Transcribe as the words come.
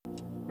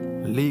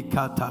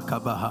Likata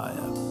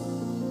kabahaya.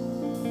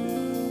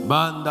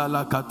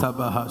 Mandala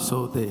katabaha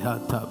so de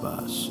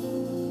hatabas.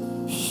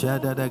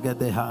 Shada de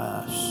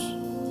gadehas.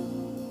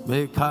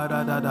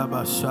 Mekara da da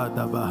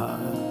bashada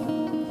bahaya.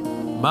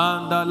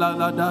 Mandala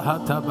la da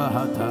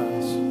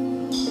hatabahatas.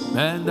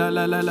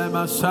 Mandala la la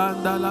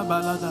masanda la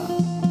balada.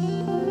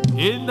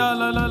 Inda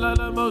la la la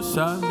la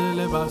mosande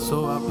le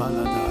baso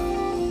apalada.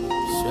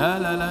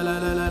 Shala la la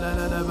la la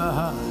la la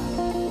bahaya.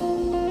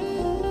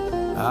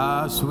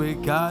 As we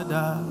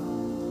gather,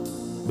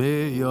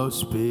 may your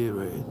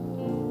spirit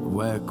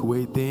work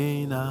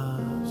within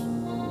us.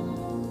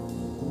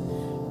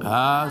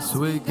 As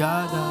we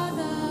gather,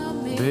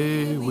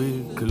 may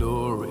we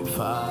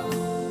glorify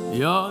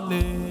your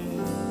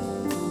name.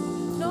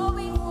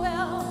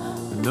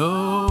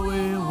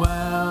 Knowing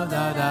well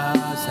that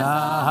as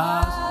our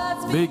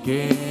hearts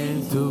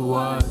begin to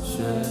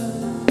worship,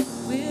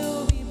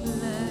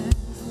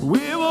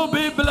 we will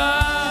be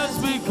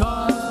blessed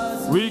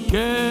because we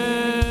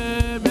came.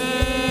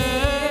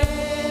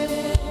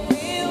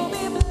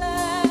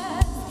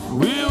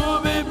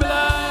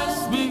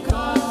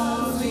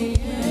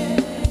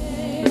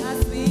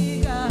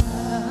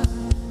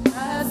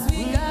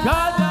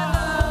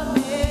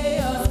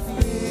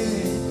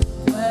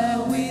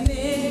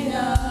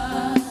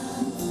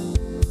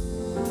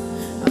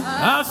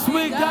 As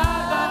we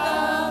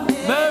gather,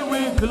 may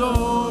we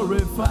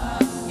glorify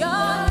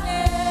your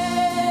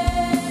name.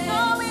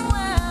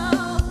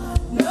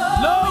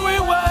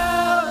 Knowing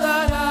well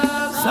that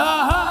as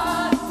our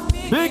hearts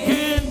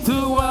begin to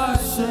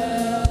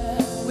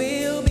worship,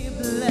 we'll be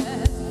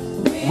blessed.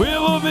 We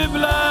will be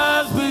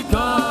blessed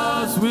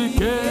because we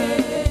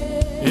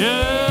came.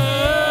 Yeah.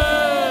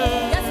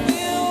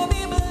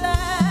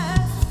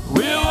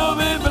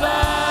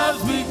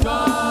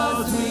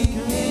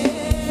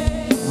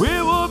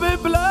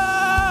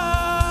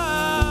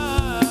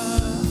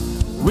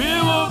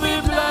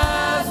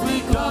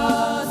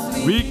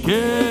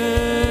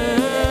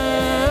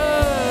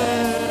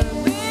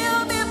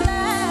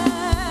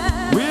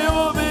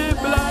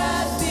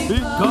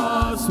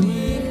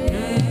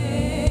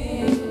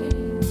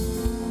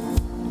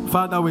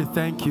 Father, we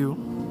thank you.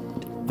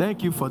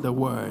 Thank you for the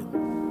word.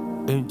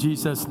 In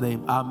Jesus'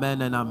 name,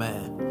 amen and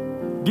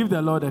amen. Give the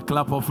Lord a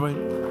clap offering.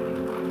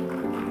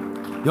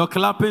 Your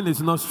clapping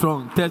is not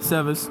strong. Third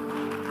service.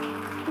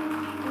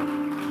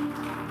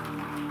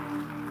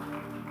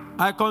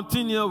 I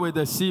continue with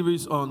the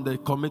series on the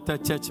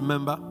committed church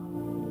member.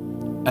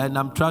 And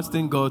I'm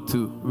trusting God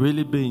to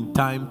really be in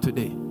time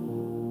today.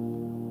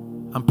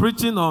 I'm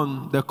preaching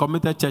on the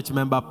committed church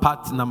member,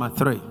 part number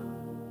 3.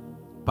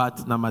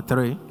 Part number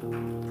 3.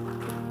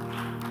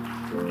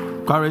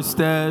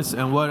 Choristers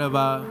and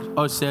whatever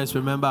ushers,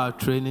 remember our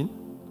training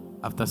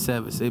after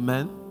service.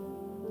 Amen.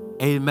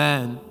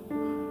 Amen.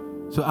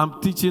 So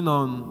I'm teaching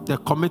on the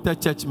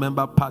committed church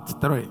member, part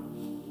 3.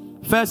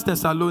 1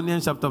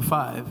 Thessalonians chapter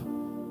 5,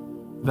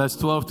 verse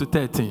 12 to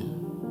 13.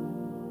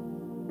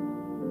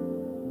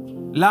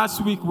 Last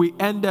week we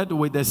ended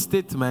with a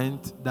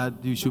statement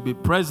that you should be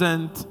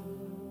present,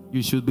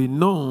 you should be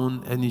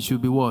known, and you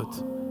should be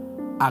what?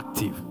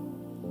 Active.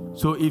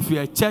 So if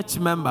you're a church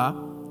member,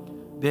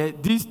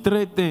 these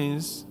 3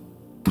 things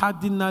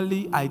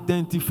cardinally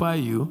identify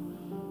you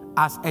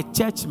as a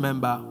church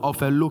member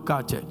of a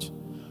local church.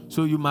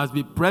 So you must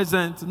be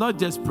present, not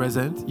just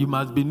present, you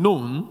must be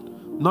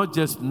known, not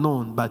just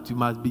known, but you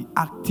must be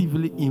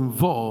actively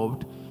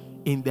involved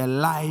in the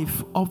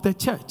life of the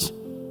church.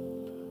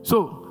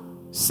 So,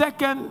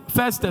 1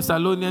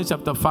 Thessalonians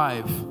chapter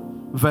 5,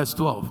 verse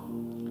 12.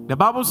 The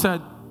Bible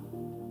said,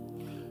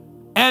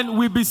 "And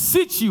we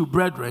beseech you,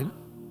 brethren,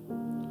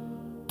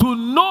 to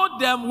know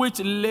them which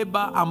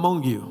labor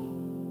among you,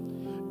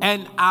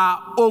 and are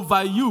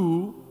over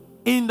you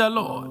in the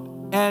Lord,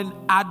 and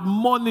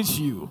admonish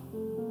you."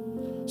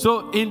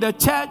 So in the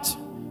church,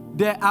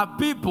 there are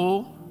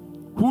people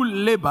who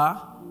labor,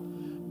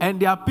 and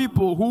there are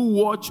people who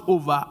watch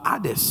over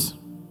others.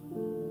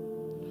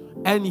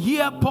 And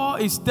here Paul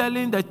is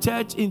telling the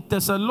church in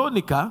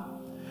Thessalonica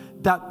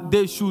that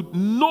they should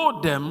know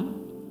them.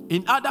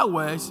 In other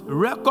words,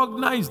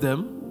 recognize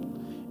them.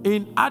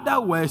 In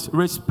other words,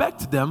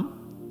 respect them.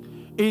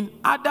 In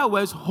other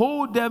words,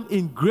 hold them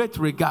in great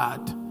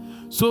regard.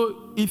 So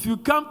if you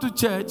come to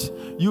church,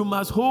 you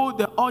must hold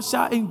the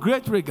usher in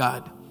great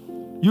regard.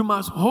 You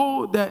must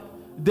hold the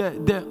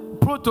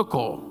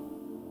protocol,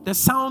 the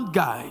sound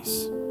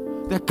guys,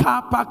 the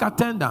car park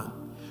attendant,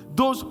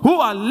 those who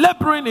are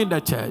laboring in the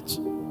church.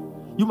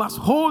 You must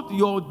hold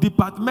your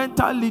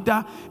departmental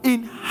leader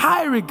in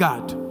high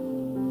regard.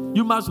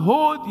 You must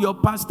hold your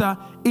pastor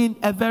in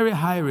a very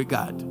high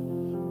regard.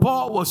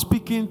 Paul was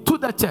speaking to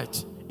the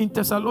church in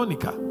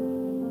Thessalonica.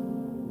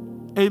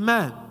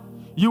 Amen.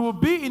 You will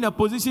be in a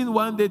position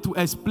one day to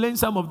explain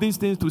some of these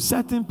things to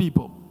certain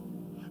people.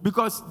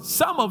 Because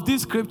some of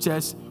these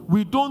scriptures,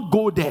 we don't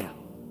go there.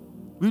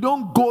 We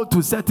don't go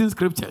to certain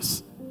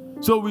scriptures.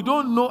 So we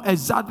don't know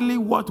exactly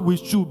what we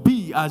should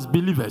be as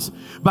believers.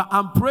 But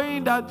I'm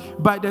praying that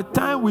by the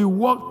time we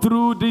walk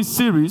through this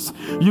series,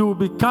 you will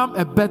become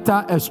a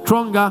better, a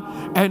stronger,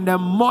 and a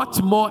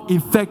much more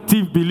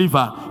effective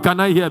believer. Can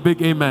I hear a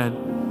big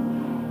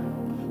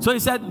amen? So he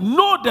said,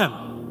 know them,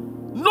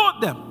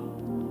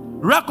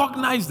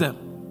 recognize them,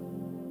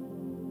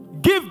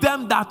 give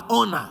them that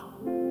honor,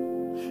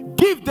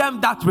 give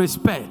them that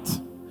respect.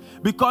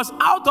 Because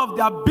out of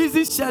their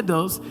busy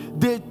schedules,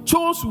 they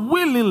chose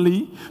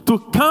willingly to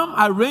come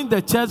arrange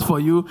the church for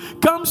you,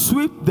 come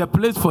sweep the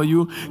place for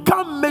you,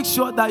 come make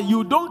sure that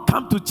you don't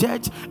come to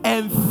church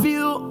and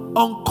feel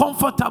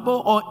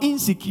uncomfortable or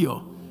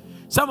insecure.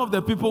 Some of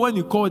the people, when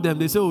you call them,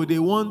 they say, oh, they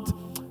want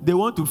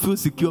to feel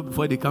secure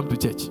before they come to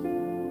church.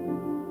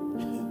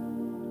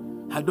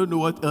 I don't know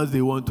what else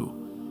they want to.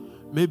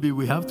 Maybe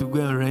we have to go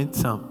and rent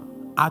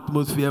some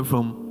atmosphere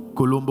from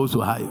Columbus,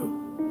 Ohio.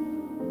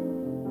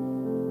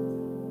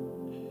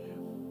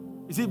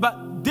 You see,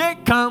 but they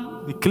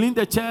come, they clean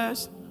the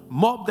chairs,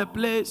 mop the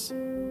place.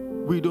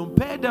 We don't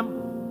pay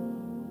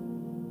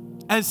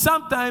them. And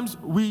sometimes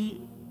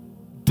we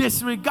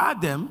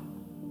disregard them.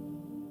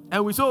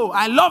 And we say, oh,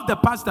 I love the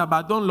pastor,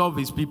 but I don't love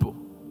his people.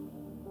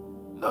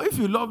 No, if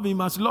you love me, you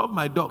must love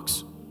my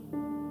dogs.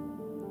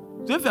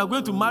 So if you are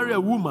going to marry a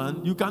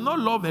woman, you cannot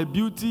love her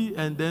beauty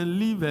and then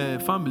leave her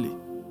family.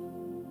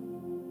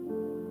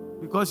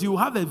 Because you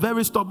have a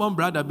very stubborn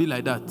brother be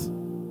like that.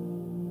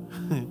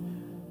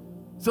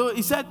 So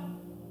he said,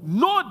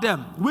 know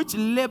them which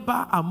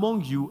labor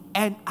among you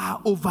and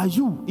are over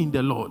you in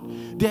the Lord.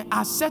 There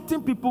are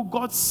certain people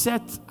God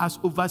set as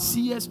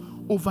overseers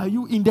over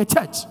you in the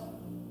church.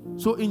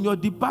 So in your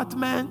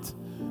department,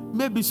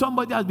 maybe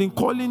somebody has been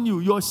calling you,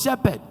 your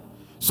shepherd.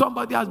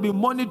 Somebody has been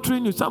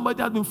monitoring you.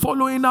 Somebody has been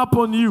following up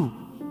on you.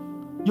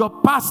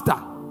 Your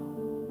pastor.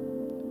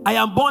 I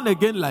am born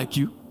again like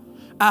you.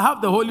 I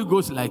have the Holy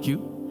Ghost like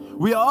you.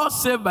 We are all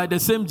saved by the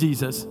same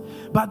Jesus.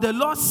 But the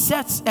Lord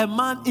sets a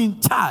man in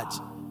charge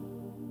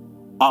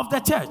of the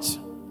church.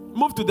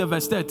 Move to the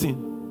verse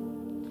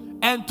 13.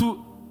 And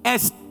to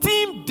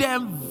esteem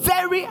them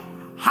very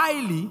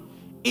highly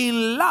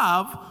in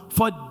love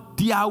for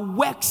their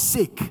work's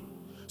sake.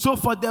 So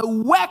for the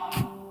work,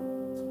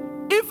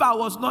 if I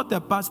was not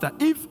a pastor,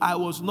 if I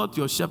was not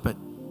your shepherd,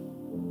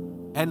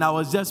 and I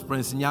was just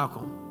Prince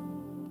Nyako,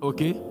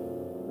 okay,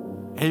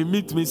 and you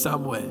meet me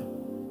somewhere,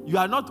 you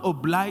are not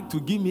obliged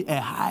to give me a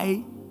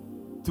high,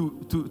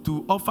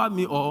 to offer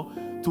me or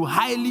to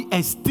highly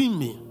esteem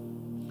me.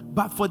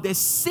 But for the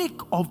sake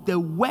of the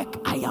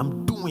work I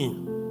am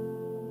doing,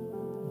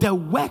 the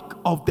work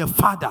of the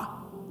Father,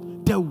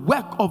 the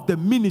work of the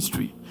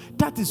ministry,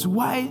 that is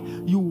why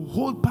you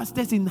hold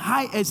pastors in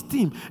high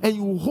esteem and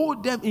you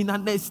hold them in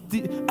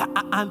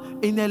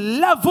in a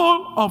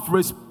level of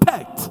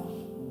respect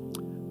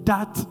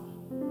that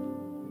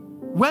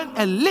when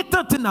a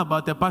little thing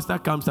about the pastor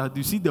comes out,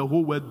 you see the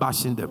whole world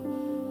bashing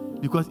them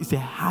because it's a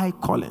high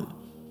calling.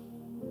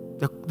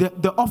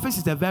 The office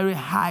is a very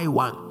high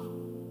one.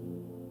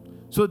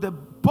 So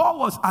Paul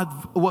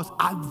was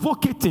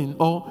advocating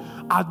or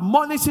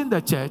admonishing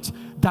the church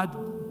that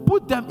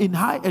put them in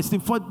high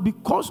esteem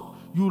because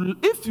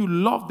if you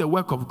love the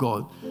work of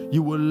God,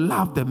 you will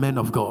love the men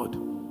of God.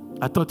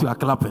 I thought you were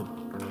clapping.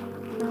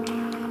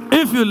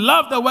 If you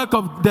love the work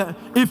of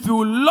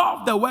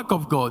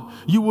God,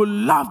 you will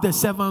love the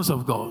servants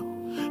of God.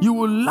 You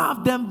will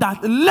love them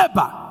that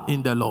labor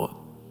in the Lord.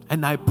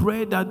 And I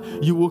pray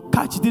that you will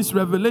catch this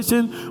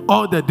revelation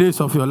all the days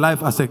of your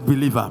life as a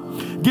believer.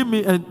 Give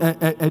me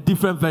a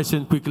different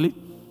version quickly.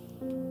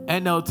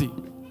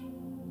 NLT.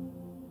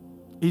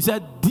 He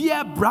said,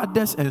 dear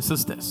brothers and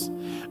sisters,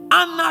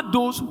 honor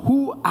those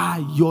who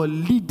are your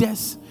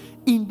leaders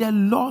in the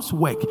Lord's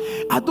work.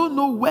 I don't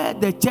know where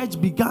the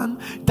church began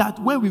that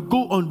when we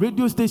go on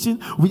radio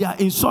station, we are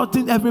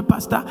insulting every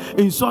pastor,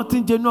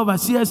 insulting general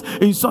overseers,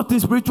 insulting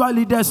spiritual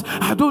leaders.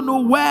 I don't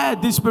know where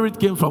this spirit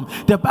came from.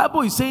 The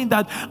Bible is saying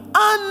that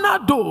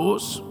honor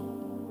those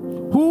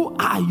who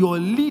are your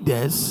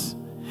leaders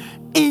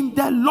in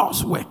the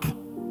Lord's work.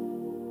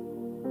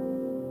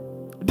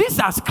 These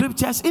are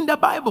scriptures in the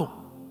Bible.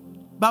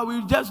 But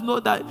we just know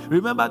that,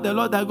 remember the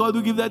Lord that God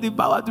will give them the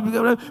power to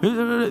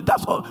become.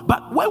 That's all.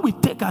 But when we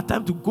take our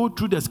time to go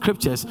through the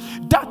scriptures,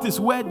 that is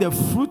where the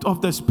fruit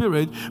of the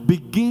Spirit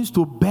begins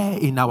to bear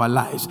in our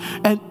lives.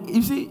 And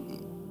you see,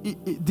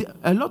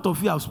 a lot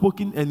of you have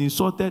spoken and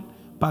insulted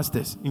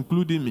pastors,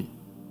 including me.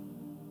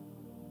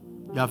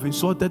 You have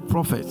insulted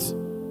prophets.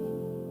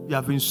 You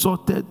have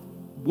insulted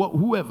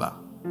whoever.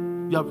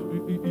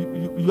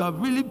 You have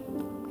really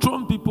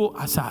thrown people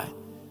aside.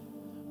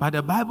 But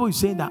the Bible is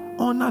saying that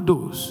honor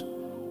those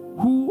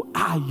who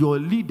are your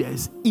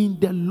leaders in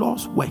the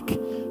Lord's work.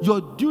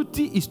 Your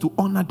duty is to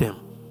honor them.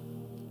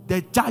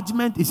 The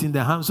judgment is in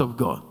the hands of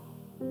God.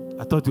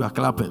 I thought you were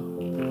clapping.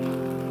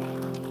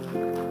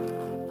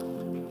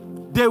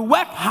 They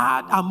work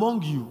hard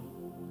among you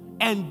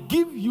and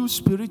give you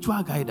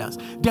spiritual guidance.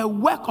 The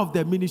work of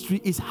the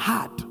ministry is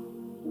hard.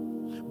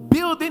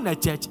 Building a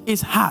church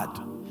is hard.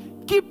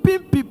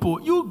 Keeping people,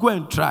 you go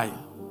and try.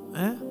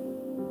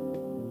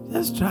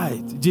 Just try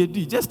it.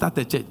 JD, just start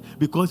a church.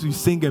 Because we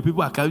sing and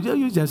people are coming.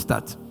 You just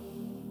start.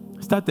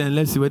 Start and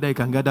let's see whether you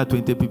can gather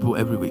 20 people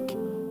every week.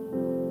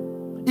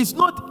 It's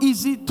not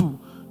easy to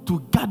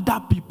gather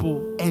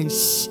people and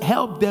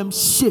help them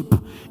shape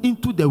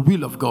into the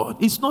will of God.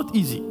 It's not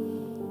easy.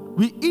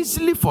 We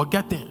easily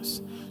forget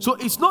things. So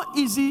it's not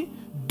easy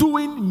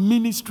doing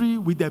ministry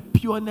with the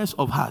pureness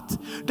of heart.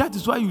 That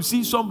is why you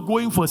see some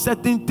going for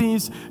certain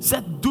things,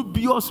 set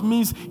dubious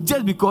means,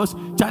 just because,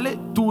 Charlie,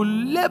 to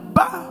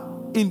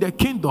labor in the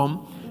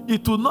kingdom,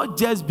 it will not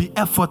just be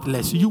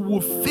effortless. You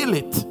will feel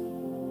it.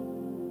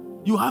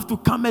 You have to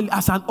come early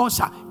as an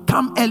usher.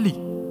 Come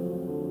early.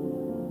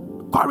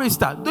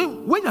 Chorister,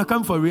 when you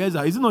come for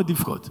rehearsal, is it not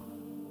difficult?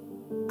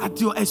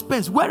 At your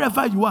expense,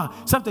 wherever you are,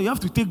 sometimes you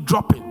have to take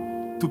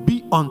dropping to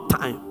be on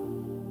time.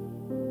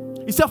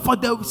 He said, for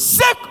the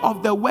sake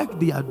of the work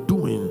they are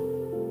doing,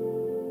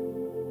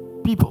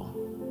 people,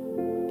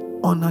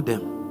 honor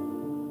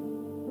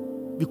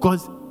them.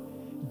 Because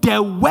they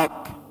work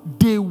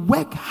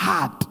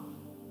hard.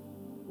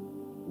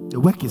 The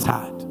work is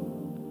hard.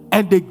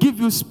 And they give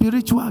you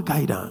spiritual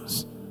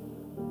guidance.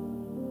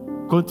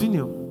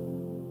 Continue.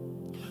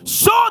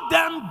 Show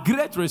them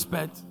great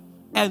respect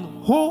and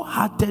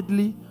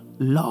wholeheartedly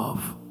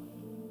love.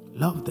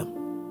 Love them.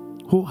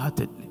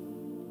 Wholeheartedly.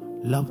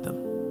 Love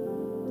them.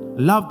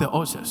 Love the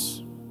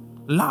ushers.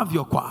 Love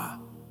your choir.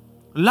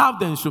 Love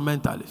the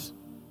instrumentalists.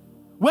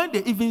 When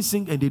they even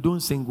sing and they don't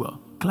sing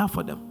well, clap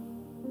for them.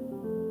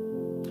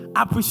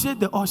 Appreciate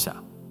the usher.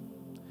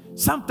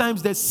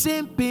 Sometimes the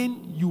same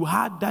pain you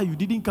had that you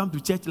didn't come to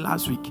church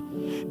last week,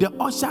 the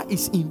usher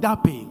is in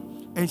that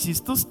pain. And she's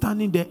still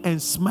standing there and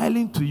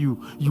smiling to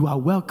you. You are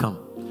welcome.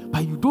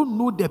 But you don't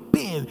know the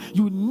pain.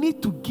 You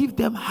need to give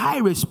them high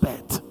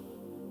respect.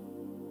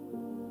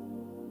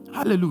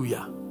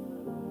 Hallelujah.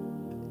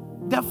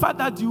 The fact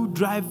that you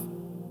drive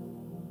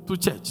to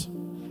church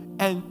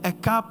and a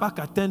car park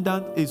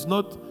attendant is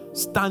not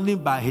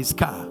standing by his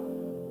car,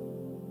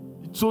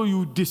 so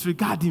you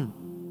disregard him.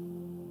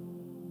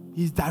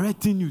 He's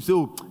directing you.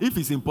 So if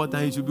it's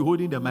important, he should be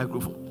holding the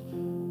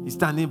microphone. He's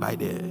standing by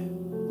there.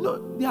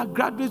 No, there are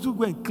graduates who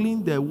go and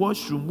clean the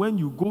washroom when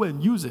you go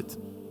and use it,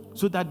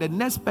 so that the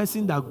next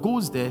person that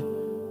goes there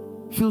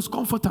feels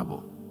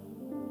comfortable.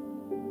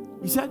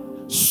 He said,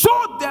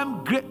 show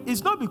them great.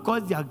 It's not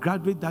because they are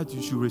graduates that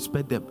you should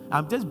respect them.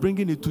 I'm just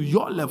bringing it to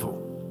your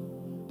level.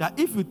 That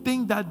if you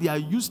think that they are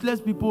useless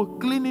people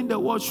cleaning the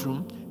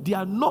washroom, they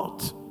are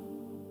not.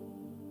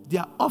 They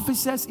are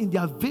officers in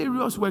their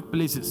various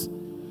workplaces.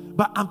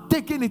 But I'm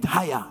taking it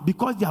higher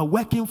because they are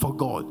working for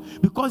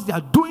God. Because they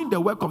are doing the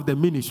work of the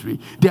ministry.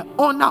 The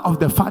honor of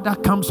the Father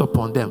comes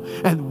upon them.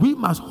 And we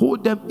must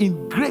hold them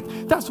in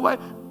great. That's why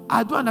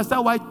I don't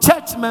understand why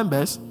church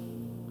members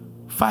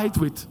fight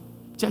with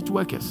church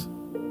workers.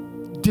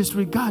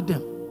 Disregard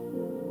them.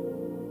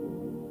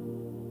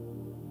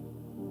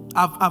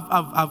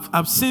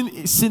 I've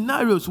seen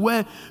scenarios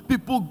where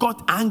people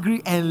got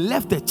angry and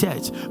left the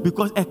church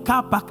because a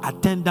car park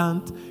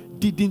attendant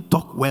didn't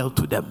talk well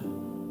to them.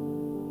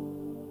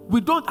 We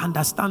don't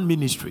understand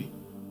ministry.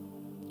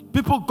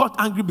 People got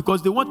angry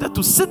because they wanted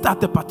to sit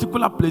at a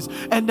particular place,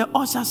 and the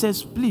usher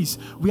says, please,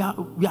 we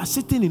are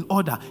sitting in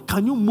order.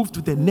 Can you move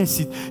to the next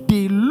seat?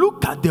 They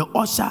look at the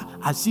usher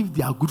as if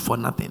they are good for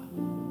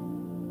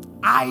nothing.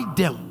 Eye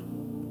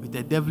them with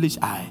a devilish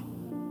eye.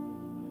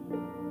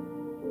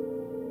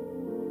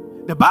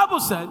 The Bible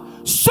said,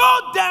 show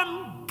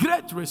them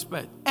great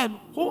respect and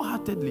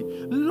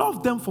wholeheartedly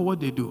love them for what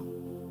they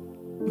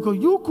do. Because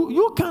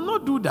you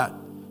cannot do that.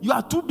 You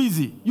are too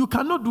busy. You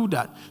cannot do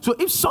that. So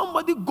if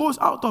somebody goes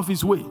out of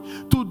his way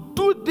to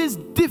do this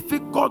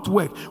difficult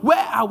work where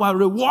our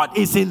reward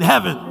is in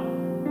heaven,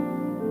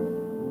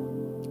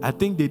 I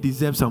think they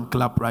deserve some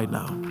clap right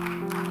now.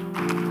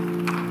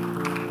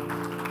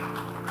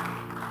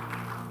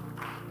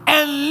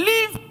 And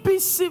live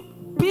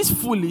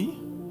peacefully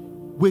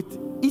with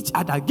each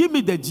other. Give me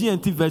the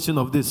GNT version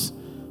of this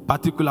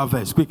particular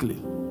verse quickly.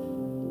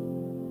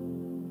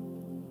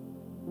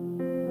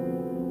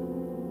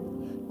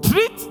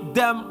 Treat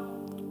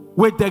them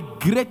with the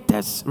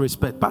greatest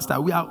respect.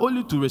 Pastor, we are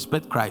only to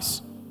respect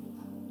Christ.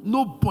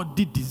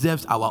 Nobody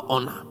deserves our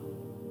honor.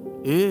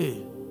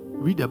 Hey,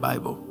 read the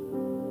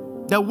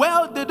Bible. The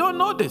world, they don't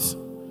know this.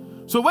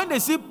 So when they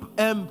see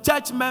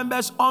church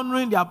members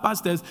honoring their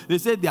pastors, they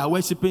say they are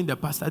worshiping the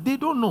pastor. They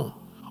don't know.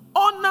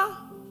 Honor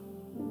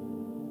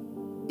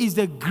is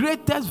the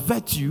greatest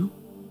virtue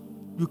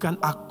you can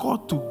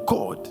accord to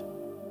God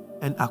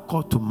and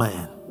accord to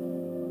man.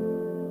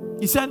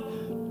 He said,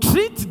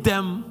 treat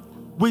them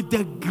with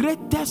the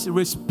greatest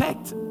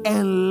respect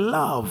and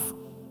love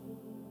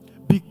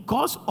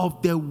because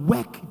of the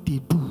work they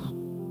do.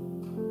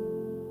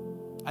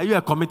 Are you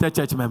a committed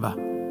church member?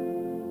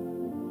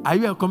 Are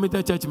you a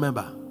committed church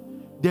member?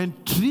 Then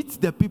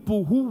treat the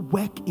people who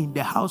work in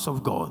the house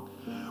of God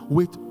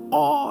with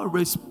all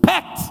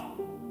respect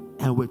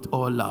and with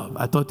all love.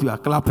 I thought you were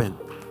clapping.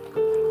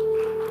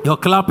 Your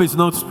clap is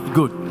not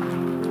good.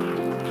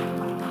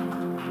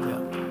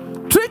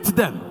 Yeah. Treat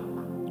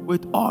them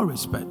with all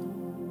respect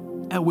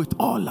and with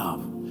all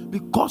love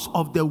because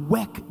of the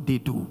work they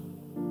do.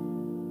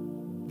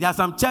 There are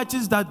some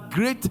churches that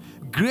great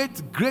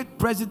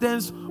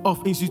presidents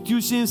of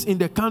institutions in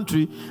the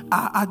country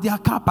are at their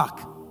car park.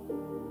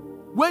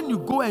 When you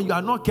go and you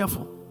are not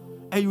careful,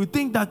 and you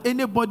think that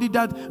anybody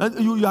that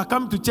you are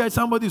coming to church,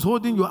 somebody is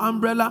holding your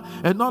umbrella,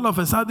 and all of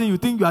a sudden you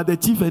think you are the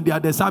chief and they are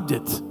the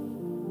subject.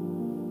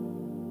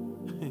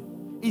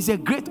 It's a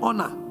great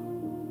honor.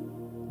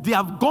 They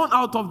have gone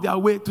out of their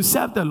way to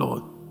serve the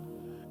Lord.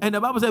 And the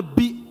Bible says,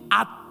 be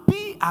at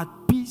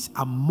peace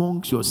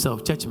amongst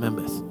yourselves, church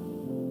members.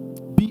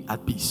 Be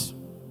at peace.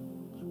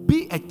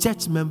 Be a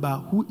church member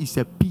who is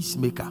a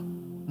peacemaker,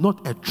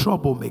 not a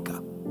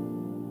troublemaker.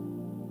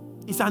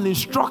 It's an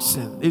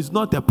instruction. It's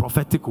not a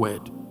prophetic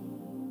word.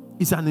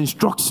 It's an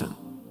instruction.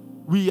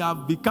 We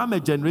have become a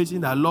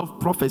generation that love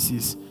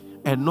prophecies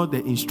and not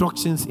the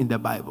instructions in the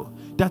Bible.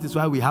 That is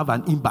why we have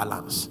an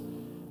imbalance.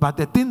 But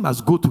the thing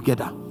must go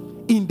together.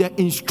 In the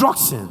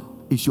instruction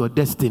is your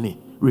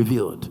destiny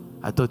revealed.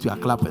 I thought you were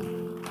clapping.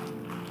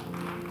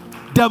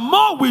 The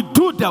more we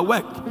do the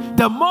work,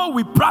 the more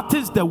we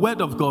practice the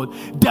word of God,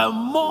 the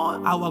more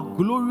our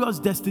glorious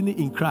destiny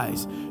in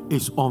Christ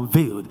is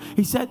unveiled.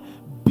 He said,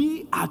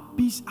 be at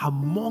peace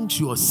amongst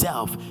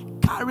yourself.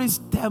 Charis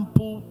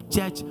Temple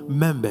Church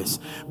members,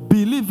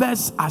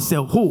 believers as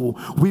a whole,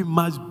 we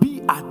must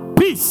be at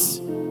peace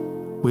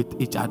with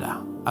each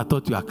other. I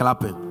thought you were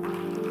clapping.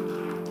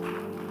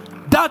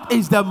 That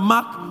is the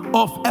mark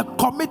of a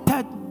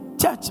committed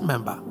church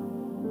member.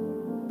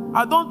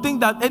 I don't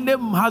think that any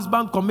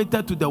husband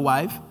committed to the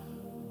wife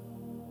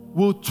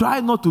will try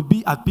not to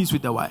be at peace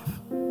with the wife.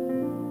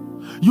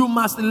 You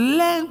must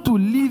learn to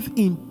live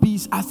in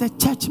peace as a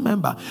church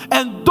member.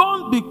 And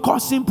don't be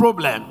causing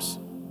problems.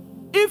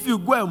 If you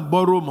go and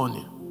borrow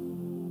money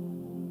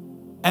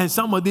and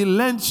somebody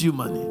lends you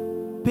money,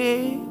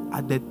 pay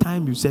at the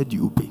time you said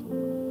you pay.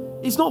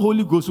 It's not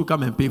Holy Ghost who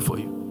come and pay for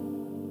you.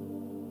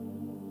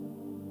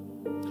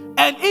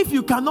 And if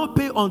you cannot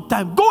pay on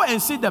time, go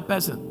and see the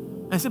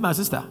person and say, my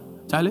sister,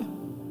 Charlie,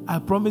 I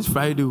promised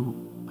Friday,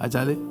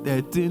 Charlie,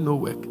 the thing no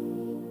work.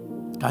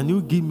 Can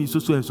you give me so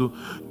and so?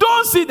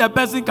 Don't see the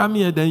person come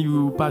here, then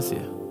you pass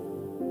here.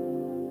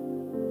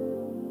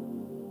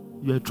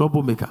 You're a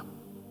troublemaker.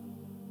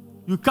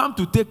 You come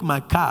to take my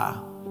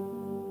car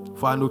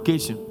for an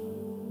occasion.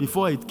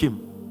 Before it came,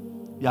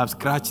 you have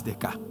scratched the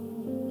car.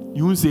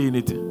 You won't say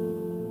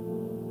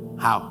anything.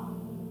 How?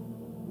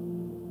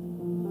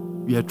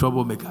 You're a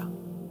troublemaker.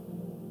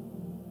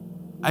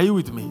 Are you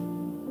with me?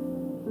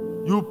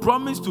 You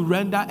promised to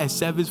render a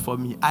service for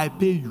me. I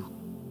pay you.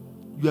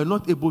 You are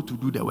not able to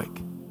do the work.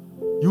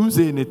 You won't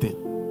say anything.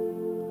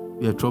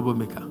 You're a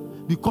troublemaker.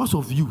 Because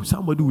of you,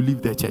 somebody will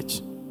leave the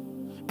church.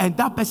 And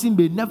that person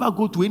may never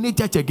go to any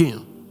church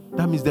again.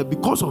 That means that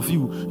because of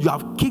you, you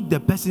have kicked the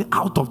person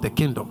out of the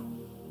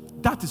kingdom.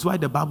 That is why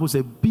the Bible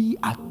says, be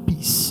at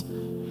peace.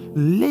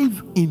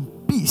 Live in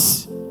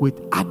peace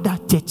with other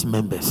church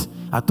members.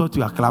 I thought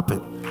you were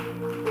clapping.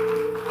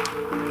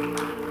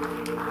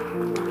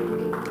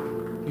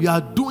 You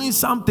are doing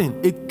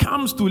something. It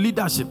comes to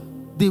leadership.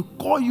 They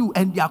call you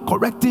and they are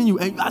correcting you.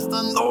 And you are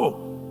still,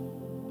 no.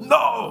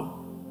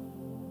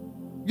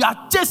 You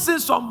are chasing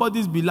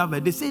somebody's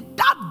beloved. They say,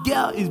 that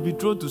girl is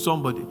betrothed to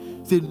somebody.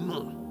 Say,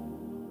 no.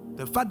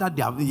 The fact that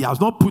he has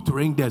not put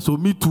ring there, so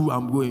me too,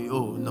 I'm going,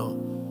 oh,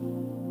 no.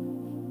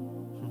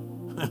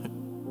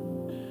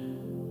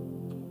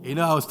 You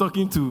know, I was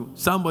talking to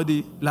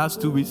somebody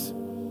last 2 weeks,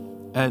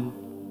 and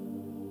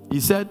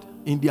he said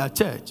in their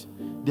church,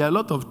 there are a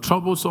lot of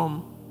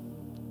troublesome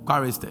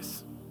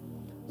choristers.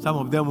 Some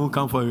of them won't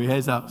come for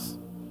rehearsals.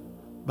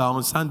 But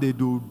on Sunday,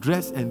 they'll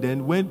dress, and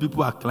then when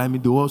people are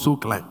climbing, they'll also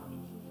climb.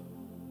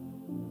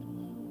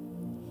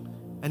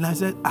 And I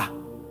said,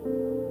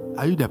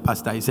 are you the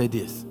pastor? He said,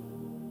 yes.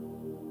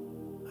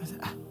 I said,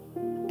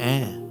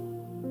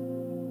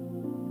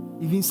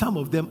 Even some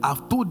of them,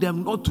 I've told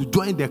them not to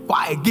join the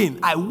choir again.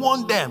 I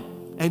warned them.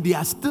 And they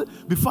are still,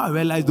 before I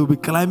realized, they'll be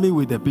climbing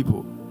with the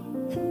people.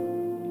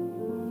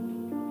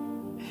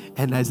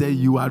 And I said,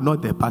 you are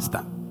not the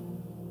pastor.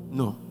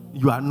 No,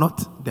 you are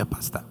not the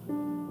pastor.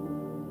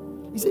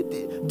 He said,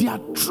 there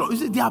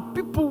are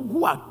people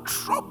who are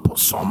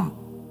troublesome.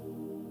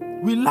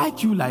 We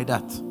like you like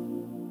that.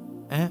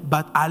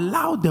 But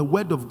allow the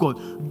word of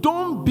God.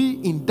 Don't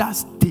be in that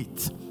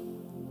state.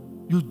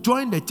 You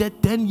joined the church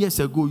 10 years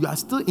ago. You are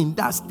still in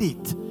that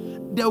state.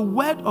 The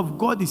word of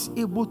God is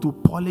able to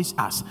polish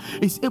us.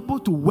 It's able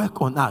to work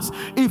on us.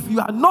 If you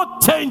are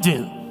not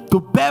changing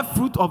to bear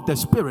fruit of the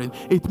Spirit,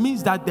 it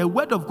means that the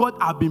word of God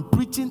I've been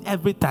preaching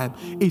every time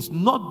is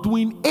not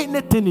doing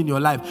anything in your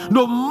life.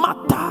 No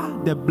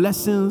matter the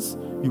blessings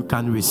you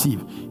can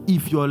receive,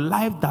 if your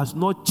life does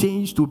not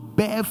change to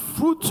bear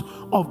fruit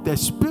of the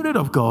Spirit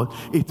of God,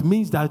 it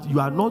means that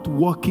you are not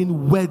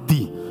walking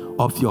worthy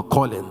of your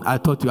calling. I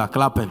thought you were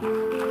clapping.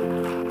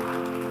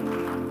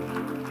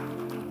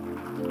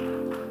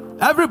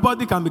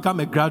 Everybody can become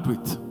a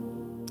graduate.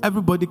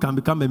 Everybody can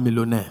become a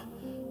millionaire.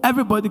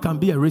 Everybody can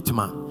be a rich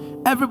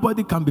man.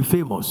 Everybody can be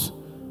famous.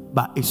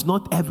 but it's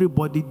not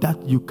everybody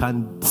that you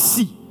can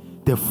see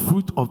the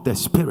fruit of the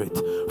Spirit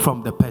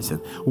from the person.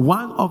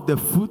 One of the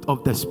fruit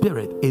of the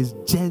Spirit is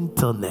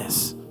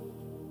gentleness.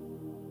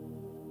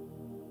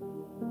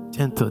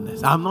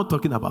 Gentleness. I'm not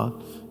talking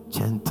about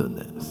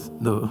gentleness.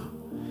 No.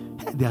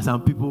 There are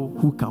some people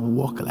who can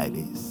walk like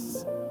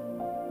this,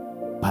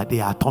 but they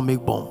are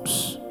atomic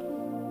bombs.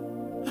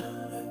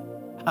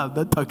 I'm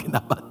not talking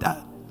about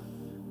that.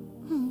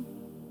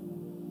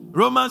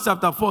 Romans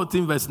chapter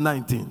 14 verse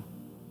 19.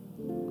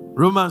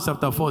 Romans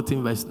chapter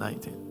 14 verse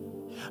 19.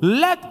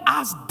 Let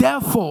us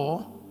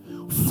therefore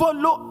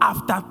follow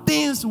after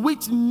things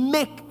which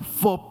make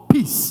for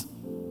peace.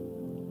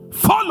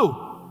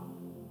 Follow.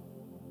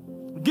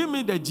 Give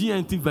me the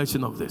GNT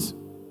version of this.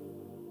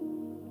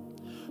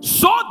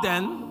 So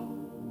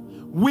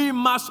then, we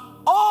must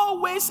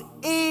always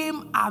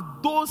aim at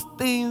those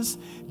things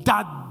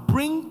that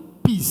bring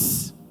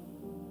peace.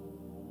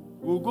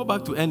 We'll go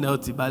back to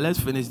NLT, but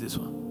let's finish this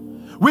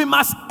one. We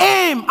must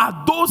aim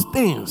at those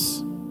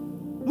things.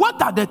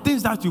 What are the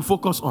things that you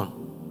focus on?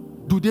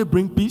 Do they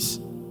bring peace?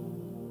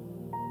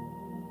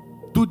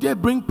 Do they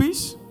bring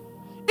peace?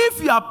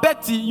 If you are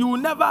petty, you will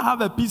never have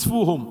a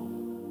peaceful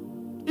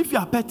home. If you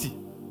are petty,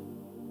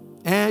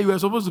 you were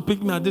supposed to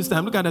pick me at this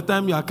time. Look at the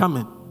time you are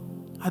coming.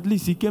 At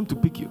least he came to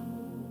pick you.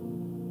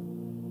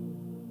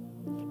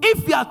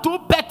 If you are too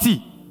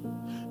petty,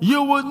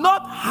 you will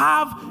not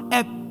have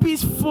a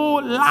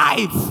peaceful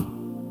life.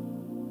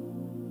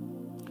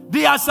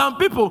 There are some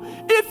people,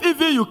 if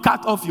even you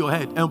cut off your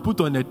head and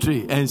put on a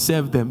tray and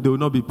serve them, they will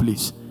not be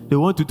pleased. They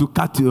want you to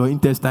cut your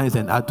intestines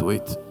and add to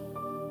it.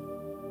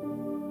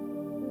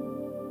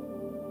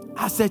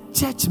 As a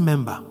church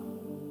member,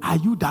 are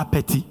you that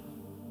petty?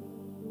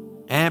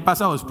 And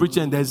Pastor was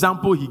preaching, the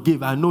example he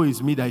gave, I know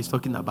it's me that he's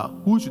talking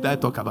about. Who should I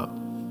talk about?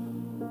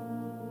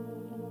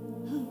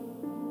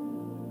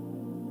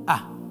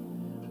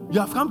 You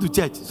have come to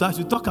church, so I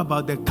should talk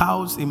about the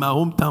cows in my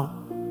hometown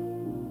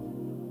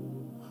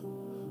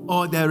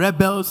or the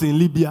rebels in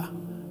Libya.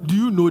 Do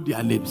you know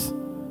their names?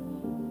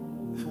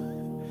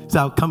 So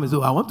I'll come and say,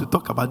 I want to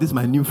talk about this,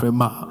 my new friend,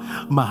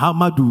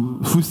 Mahamadou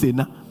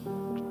Fusena.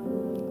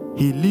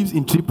 He lives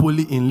in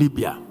Tripoli in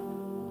Libya.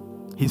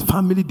 His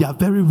family, they are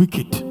very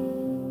wicked.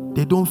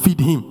 They don't feed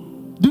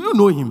him. Do you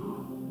know him?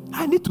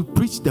 I need to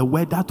preach the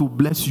word that will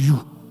bless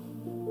you.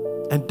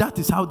 And that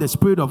is how the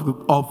Spirit of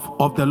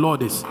the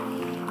Lord is.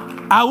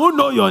 I won't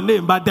know your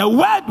name, but the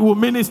word will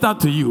minister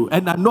to you.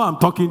 And I know I'm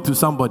talking to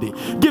somebody.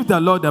 Give the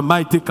Lord a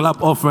mighty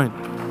clap offering.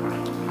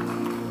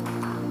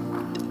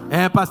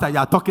 Pastor, you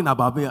are talking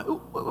about me.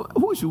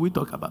 Who should we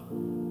talk about?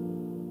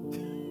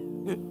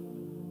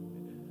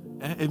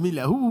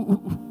 Emilia,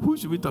 who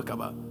should we talk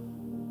about?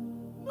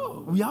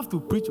 No, we have to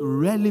preach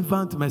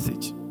relevant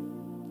message.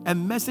 A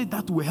message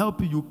that will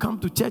help you. You come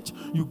to church,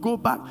 you go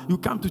back, you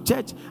come to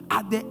church.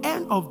 At the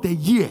end of the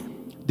year,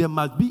 there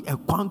must be a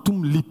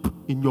quantum leap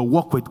in your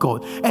walk with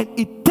God. And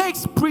it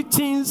takes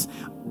preachings,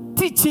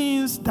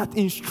 teachings that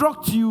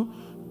instruct you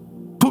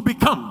to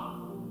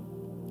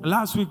become.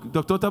 Last week,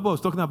 Dr. Tabo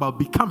was talking about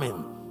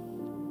becoming.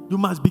 You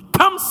must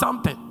become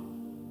something.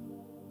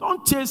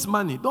 Don't chase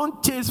money.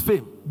 Don't chase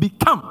fame.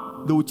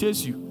 Become. They will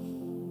chase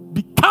you.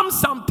 Become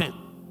something.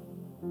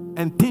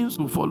 And things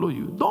will follow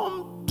you.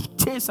 Don't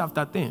chase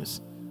after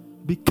things.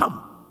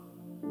 Become.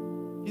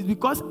 It's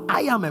because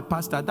I am a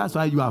pastor. That's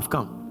why you have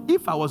come.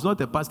 If I was not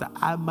a pastor,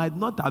 I might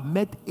not have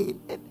met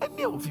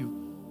any of you.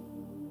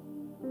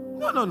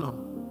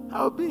 No.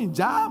 I will be in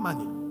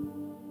Germany.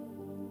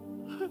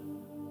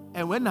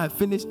 And when I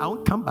finish, I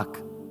won't come back.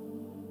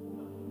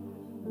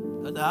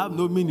 And I have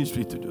no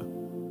ministry to do.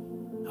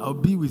 I'll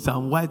be with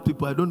some white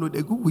people. I don't know.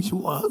 They go, which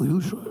one?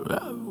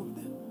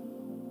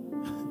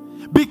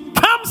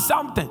 Become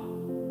something.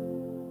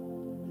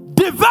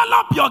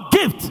 Develop your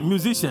gift,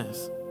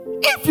 musicians.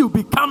 If you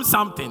become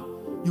something,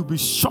 you'll be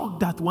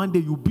shocked that one day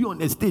you'll be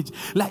on a stage.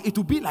 Like it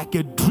will be like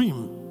a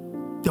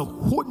dream. The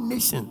whole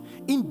nation,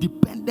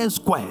 Independence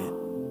Square,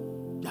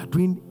 they are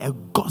doing a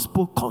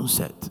gospel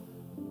concert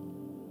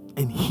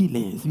and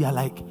healings. We are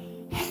like,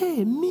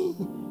 hey, me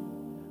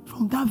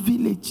from that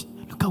village.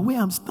 Look at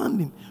where I'm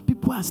standing.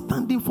 People are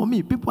standing for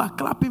me. People are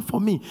clapping for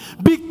me.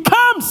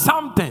 Become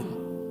something.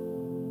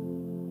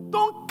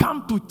 Don't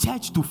come to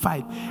church to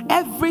fight.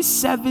 Every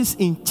service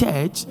in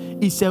church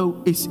is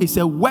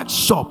a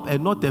workshop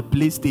and not a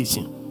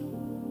PlayStation.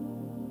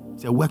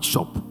 It's a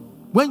workshop.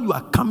 When you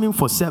are coming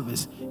for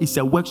service, it's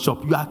a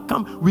workshop.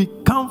 We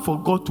come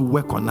for God to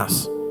work on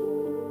us.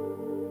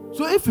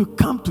 So if you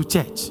come to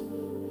church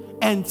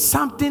and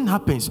something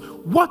happens,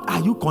 what are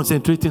you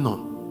concentrating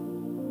on?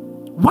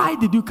 Why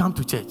did you come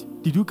to church?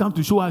 Did you come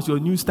to show us your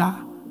new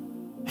style?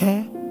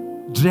 Hair?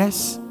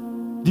 Dress?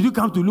 Did you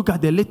come to look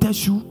at the latest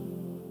shoe?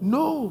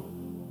 No.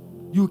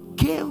 You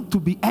came to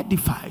be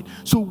edified.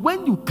 So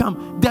when you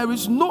come, there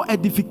is no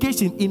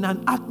edification in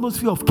an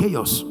atmosphere of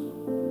chaos.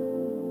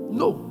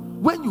 No.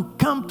 When you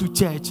come to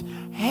church,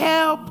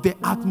 help the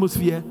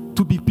atmosphere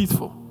to be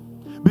peaceful.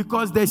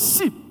 Because the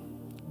sheep,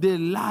 they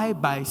lie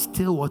by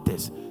still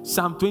waters.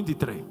 Psalm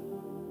 23.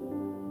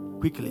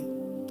 Quickly.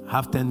 I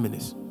have 10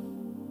 minutes.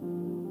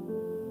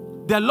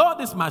 The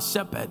Lord is my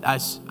shepherd.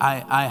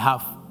 I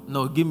have,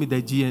 no, give me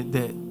the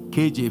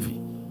KJV.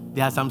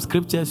 There are some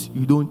scriptures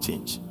you don't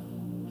change.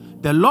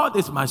 The Lord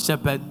is my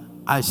shepherd,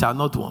 I shall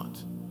not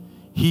want.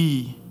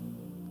 He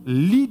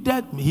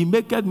leadeth me, he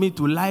maketh me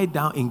to lie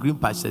down in green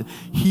pastures.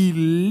 He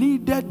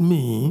leadeth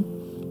me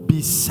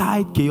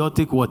beside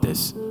chaotic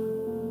waters.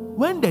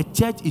 When the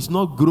church is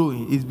not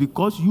growing, it's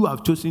because you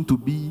have chosen to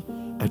be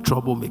a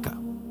troublemaker.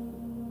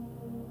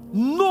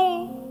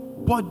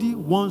 Nobody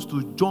wants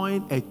to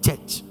join a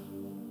church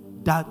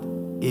that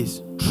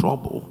is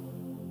trouble.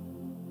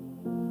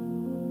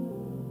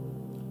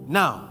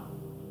 Now,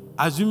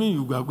 assuming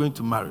you are going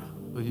to marry,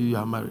 or you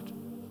are married,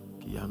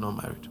 okay, you are not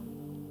married.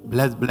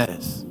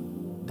 Bless.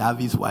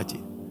 David's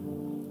watching.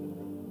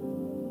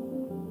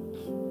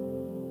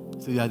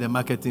 So you are the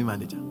marketing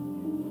manager.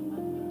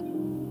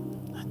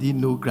 I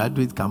didn't know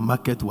graduates can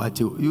market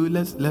watching.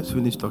 Let's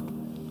finish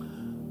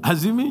talking.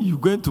 Assuming you're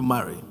going to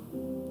marry,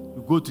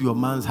 you go to your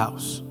man's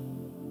house.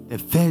 The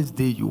first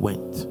day you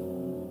went,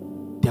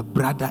 the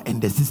brother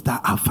and the sister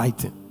are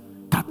fighting.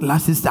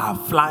 Cutlasses are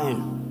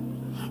flying.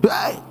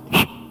 Hey!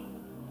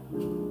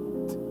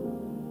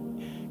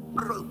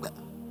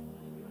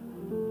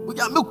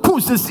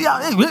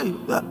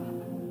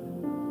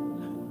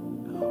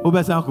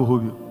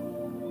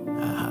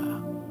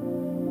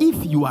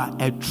 If you are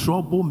a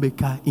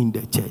troublemaker in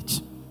the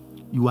church,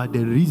 you are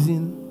the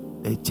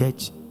reason the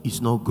church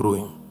is not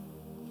growing.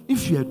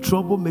 If you are a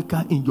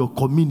troublemaker in your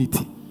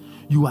community,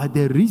 you are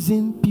the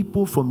reason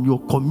people from your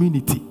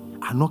community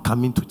are not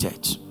coming to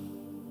church.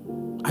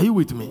 Are you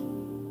with me?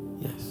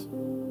 Yes.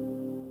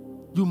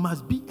 You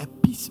must be a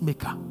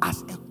peacemaker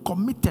as a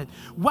committed.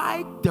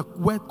 Why the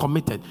word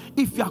committed?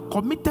 If you are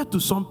committed to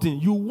something,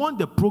 you want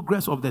the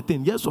progress of the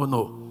thing. Yes or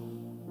no?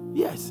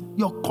 Yes.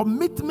 Your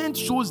commitment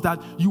shows that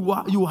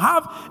you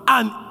have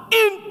an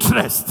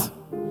interest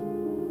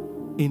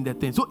in the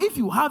thing. So if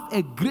you have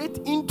a great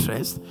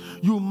interest,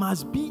 you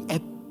must be a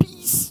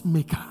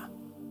peacemaker.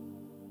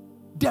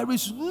 There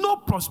is no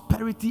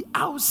prosperity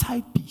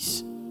outside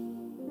peace.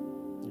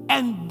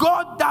 And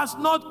God does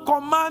not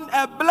command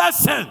a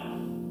blessing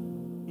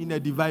in a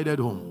divided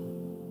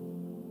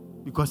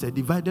home, because a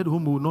divided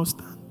home will not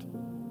stand.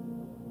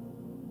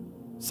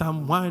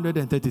 Psalm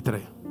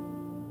 133.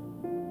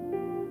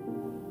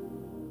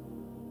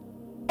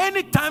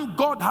 Anytime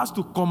God has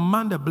to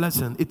command a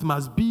blessing, it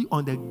must be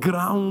on the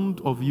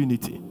ground of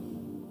unity.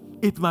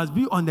 It must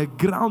be on the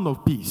ground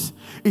of peace.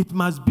 It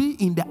must be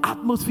in the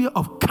atmosphere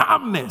of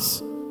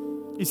calmness.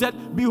 He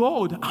said,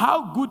 behold,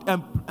 how good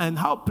and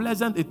how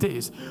pleasant it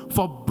is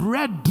for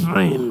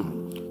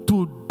brethren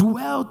to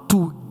dwell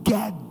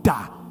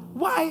together.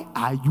 Why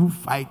are you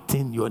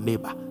fighting your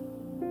neighbor?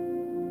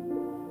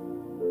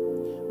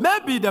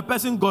 Maybe the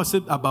person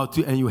gossiped about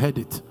you and you heard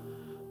it.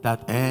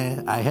 That,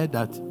 I heard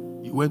that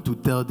you went to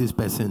tell this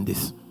person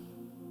this.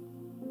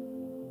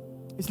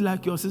 It's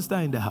like your sister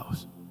in the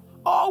house.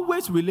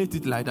 Always relate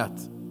it like that.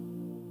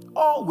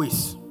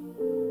 Always.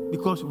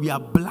 Because we are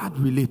blood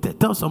related.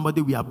 Tell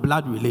somebody we are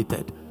blood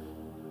related.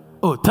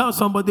 Oh, tell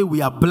somebody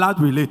we are blood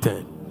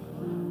related.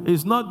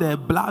 It's not the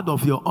blood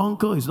of your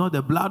uncle. It's not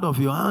the blood of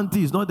your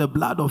auntie. It's not the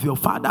blood of your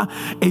father.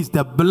 It's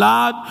the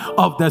blood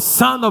of the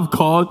Son of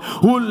God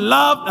who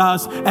loved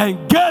us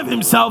and gave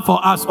himself for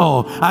us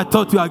all. I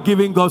thought you are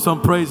giving God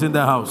some praise in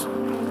the house.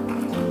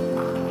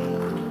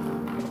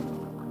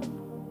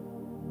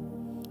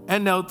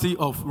 NLT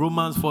of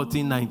Romans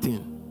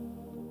 14:19.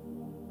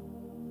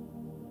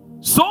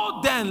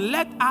 So then,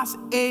 let us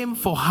aim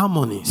for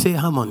harmony. Say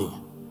harmony.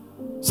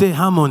 Say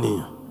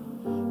harmony.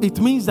 It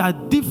means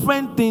that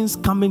different things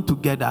coming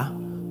together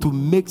to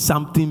make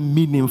something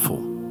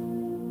meaningful.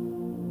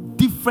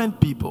 Different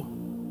people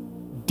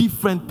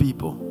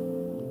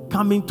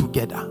coming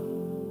together.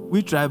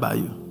 Which tribe are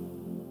you?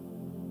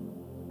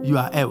 You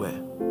are Ewe.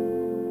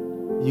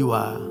 You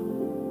are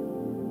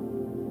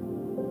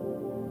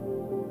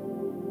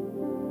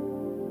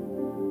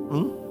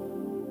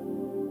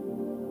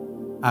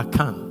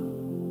Akan.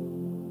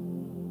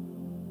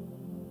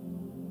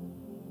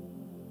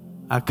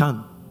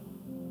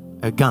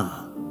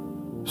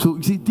 Agan. So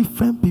you see,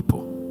 different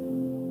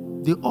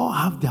people, they all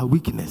have their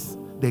weakness.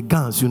 The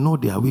guns, you know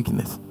their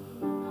weakness.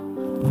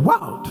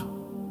 Wild.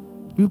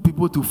 You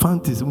people to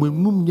fantasy. If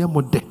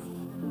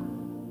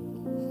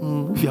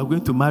you are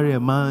going to marry a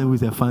man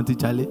with a fancy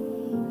Charlie,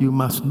 you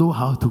must know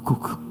how to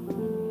cook.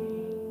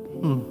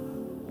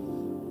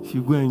 If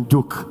you go and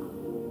joke,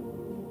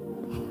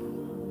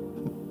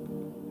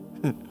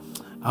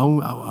 I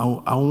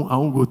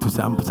won't go to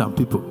some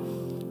people.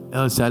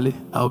 Else, Charlie,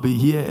 I'll be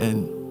here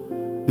and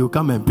they'll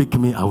come and pick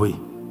me away.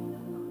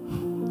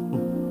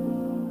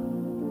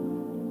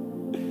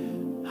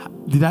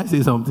 Did I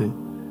say something?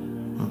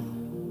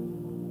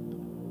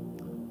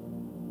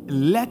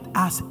 Let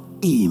us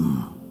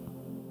aim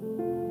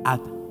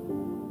at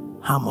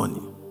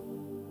harmony.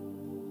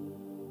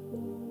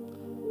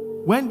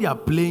 When they are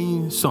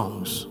playing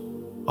songs,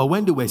 or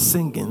when they were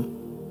singing,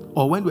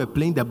 or when they were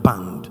playing the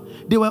band,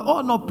 they were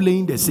all not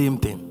playing the same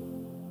thing.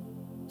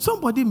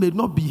 Somebody may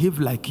not behave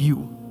like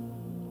you,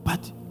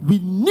 but We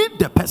need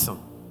the person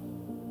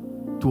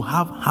to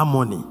have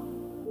harmony,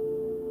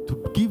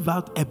 to give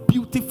out a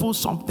beautiful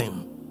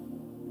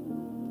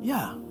something.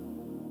 Yeah.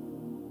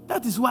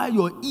 That is why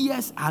your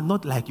ears are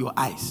not like your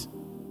eyes.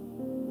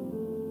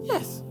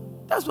 Yes.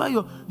 That's why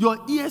your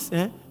ears,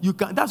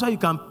 that's why you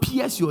can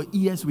pierce your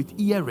ears with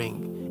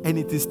earring and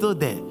it is still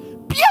there.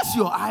 Pierce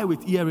your eye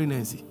with earring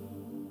and see.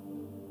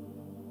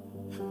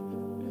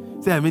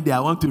 Say, I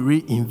want to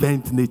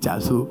reinvent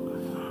nature, so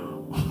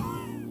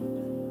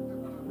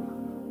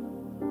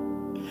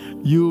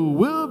you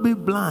will be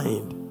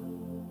blind.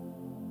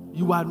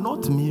 You are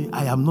not me,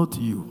 I am not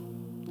you.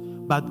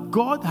 But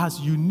God has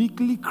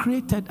uniquely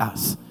created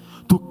us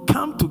to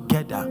come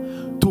together,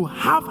 to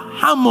have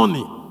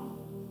harmony,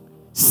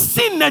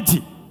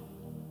 synergy,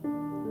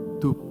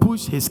 to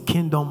push his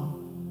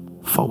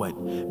kingdom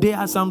forward. There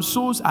are some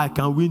souls I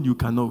can win, you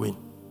cannot win.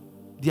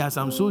 There are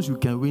some souls you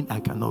can win, I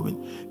cannot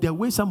win. The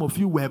way some of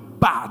you were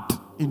bad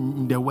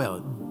in the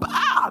world,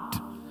 bad.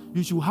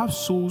 You should have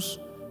souls.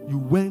 You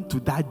went to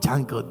that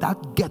jungle,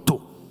 that ghetto,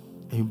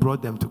 and you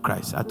brought them to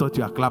Christ. I thought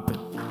you were clapping.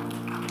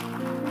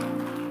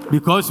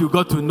 Because you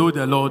got to know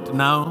the Lord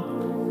now,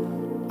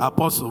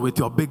 apostle, with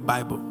your big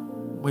Bible,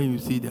 when you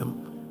see them,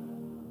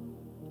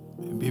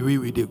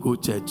 maybe they go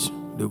church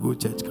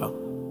come.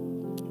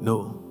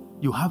 No,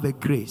 you have a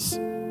grace.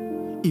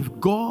 If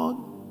God's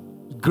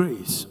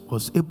grace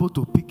was able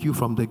to pick you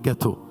from the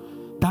ghetto,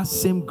 that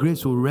same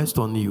grace will rest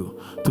on you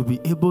to be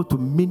able to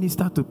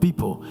minister to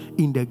people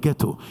in the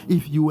ghetto.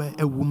 If you were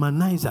a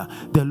womanizer,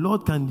 the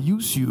Lord can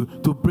use you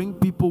to bring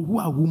people who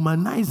are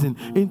womanizing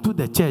into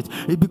the church.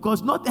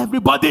 Because not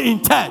everybody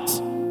in church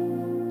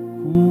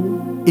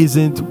who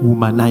isn't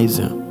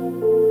womanizing.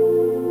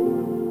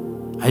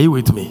 Are you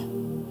with me?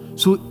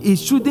 So it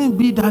shouldn't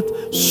be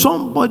that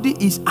somebody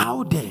is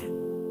out there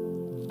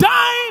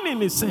dying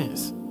in his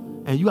sins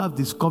and you have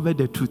discovered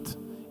the truth.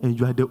 And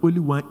you are the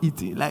only one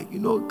eating. Like,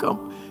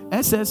 come.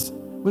 SS,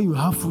 when you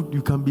have food,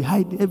 you can be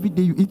hiding. Every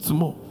day you eat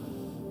small.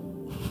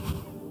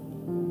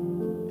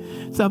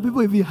 Some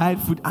people even hide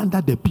food under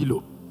the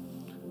pillow.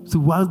 So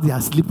whilst they are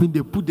sleeping,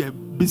 they put the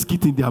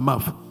biscuit in their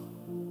mouth.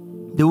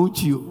 They won't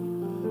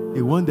chew.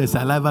 They want the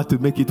saliva to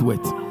make it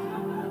wet.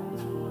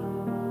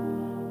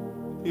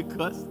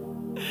 Because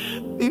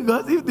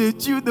if they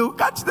chew, they will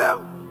catch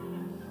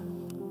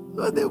them.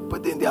 So they will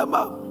put it in their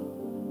mouth.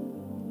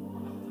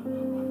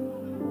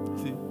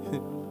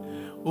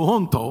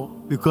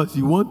 Because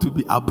you want to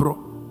be abroad.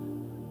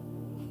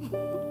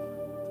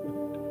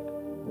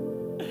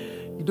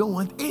 You don't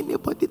want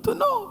anybody to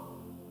know.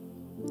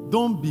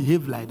 Don't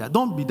behave like that.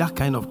 Don't be that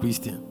kind of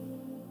Christian.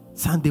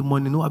 Sunday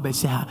morning, no one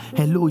say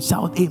hello,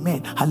 shout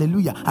amen,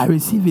 hallelujah, I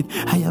receive it.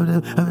 I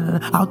am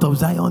out of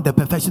Zion, the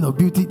perfection of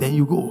beauty. Then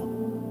you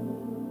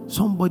go.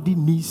 Somebody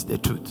needs the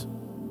truth.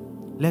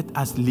 Let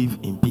us live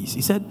in peace.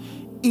 He said,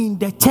 in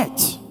the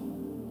church.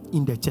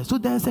 In the church. So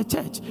there's a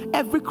church.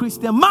 Every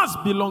Christian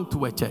must belong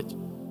to a church.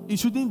 It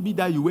shouldn't be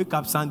that you wake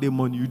up Sunday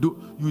morning,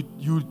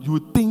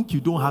 you think you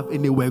don't have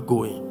anywhere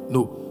going.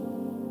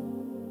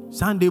 No.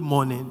 Sunday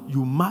morning,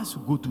 you must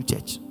go to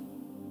church.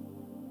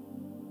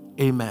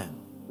 Amen.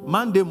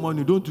 Monday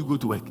morning, don't you go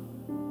to work?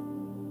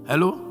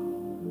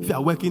 Hello? If you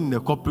are working in a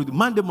corporate,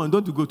 Monday morning,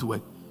 don't you go to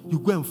work? You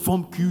go and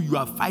form queue, you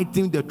are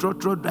fighting the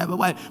trotro driver.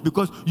 Why?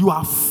 Because you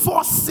are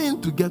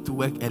forcing to get to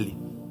work early.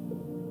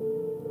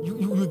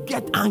 You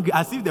get angry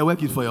as if the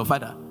work is for your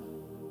father.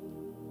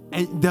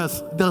 And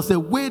there's a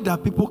way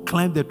that people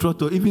climb the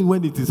throttle even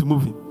when it is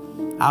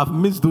moving. I've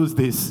missed those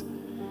days.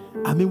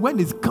 When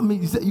it's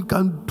coming, you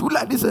can do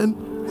like this and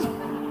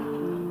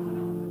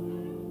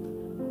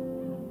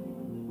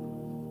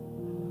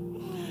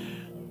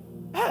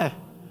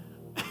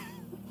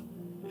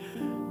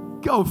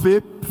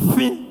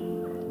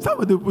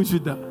somebody push you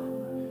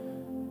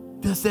down.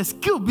 There's a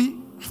skill be.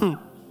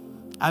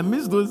 I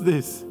miss those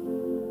days.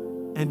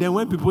 And then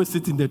when people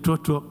sit in the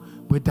throttle,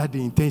 whether they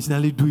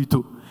intentionally do it,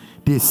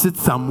 they sit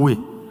some way.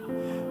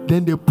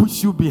 Then they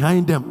push you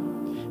behind them.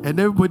 And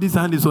everybody's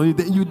hand is on you.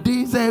 Then you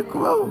dance like,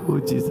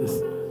 oh,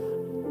 Jesus.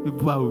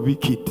 People are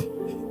wicked.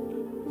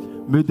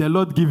 May the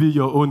Lord give you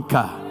your own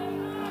car.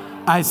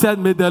 I said,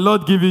 may the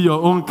Lord give you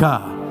your own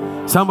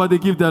car. Somebody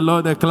give the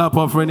Lord a clap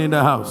offering in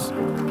the house.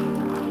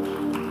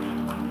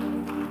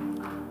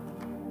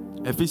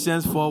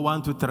 Ephesians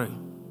 4:1-3.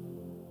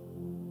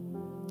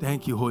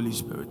 Thank you, Holy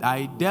Spirit.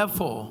 I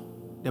therefore,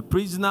 the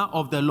prisoner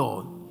of the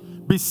Lord,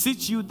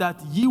 beseech you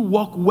that ye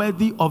walk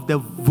worthy of the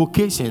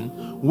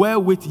vocation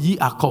wherewith ye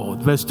are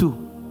called. Verse 2.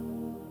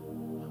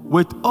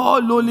 With all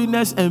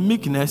lowliness and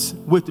meekness,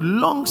 with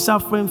long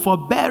suffering,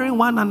 forbearing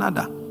one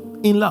another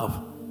in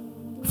love.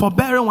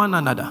 Forbearing one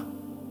another.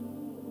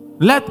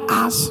 Let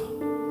us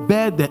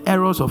bear the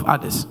errors of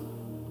others.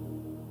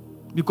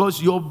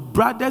 Because your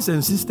brothers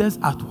and sisters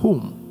at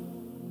home,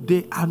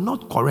 they are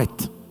not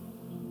correct.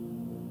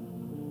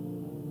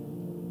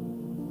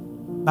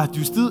 But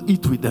you still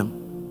eat with them.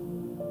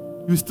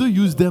 You still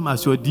use them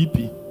as your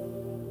DP.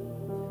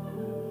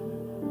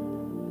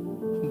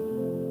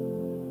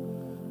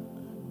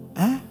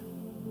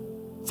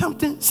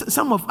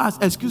 Some of us,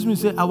 excuse me,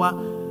 say our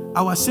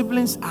our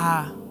siblings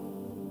are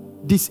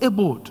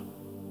disabled,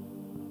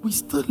 we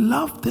still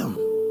love them.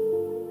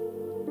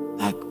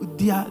 Like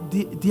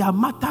their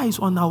matter is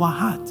on our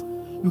heart.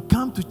 You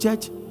come to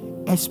church,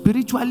 a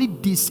spiritually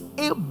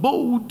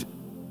disabled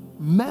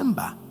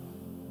member,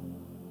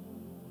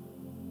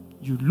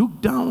 you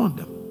look down on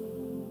them.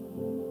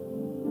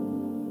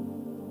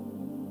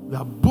 You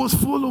are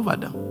boastful over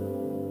them.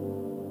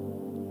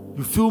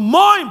 You feel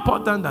more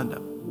important than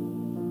them.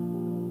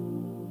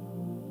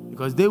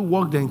 Because they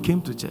walked and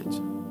came to church.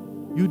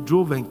 You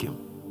drove and came.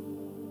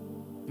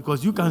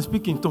 Because you can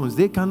speak in tongues.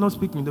 They cannot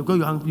speak in tongues.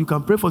 Because you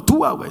can pray for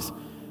 2 hours.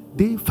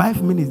 They,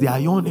 5 minutes, they are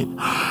yawning.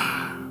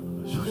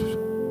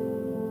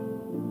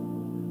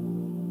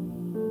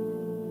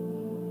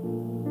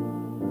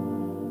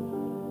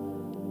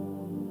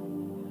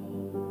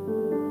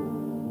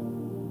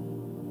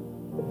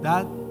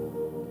 That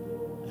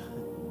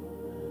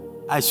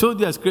I showed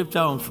you a scripture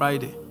on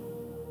Friday.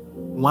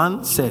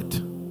 One said,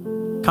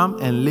 "Come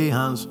and lay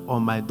hands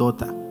on my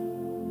daughter,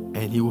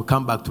 and he will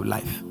come back to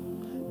life."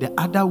 The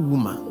other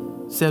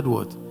woman said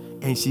what?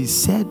 And she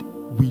said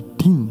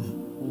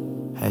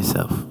within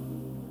herself.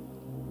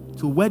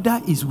 So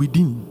whether it's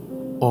within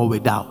or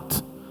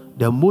without,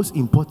 the most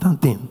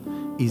important thing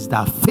is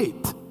that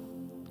faith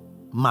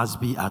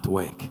must be at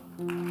work.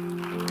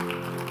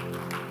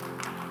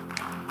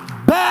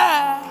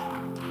 Bear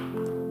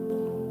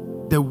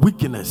the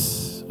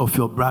weakness of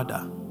your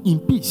brother in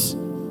peace,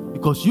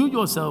 because you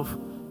yourself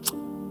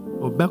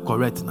will be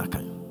correct.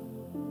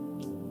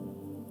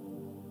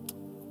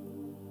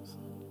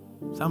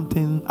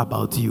 Something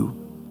about you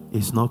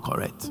is not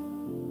correct.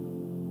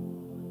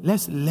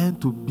 Let's learn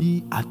to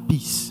be at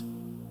peace.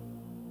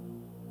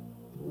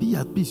 Be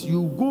at peace.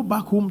 You go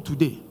back home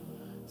today.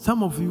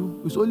 Some of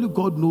you, it's only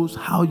God knows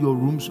how your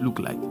rooms look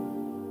like,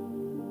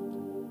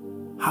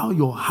 how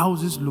your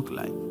houses look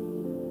like,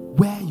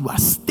 where you are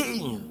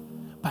staying.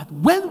 But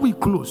when we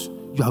close,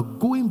 you are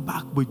going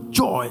back with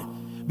joy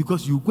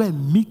because you go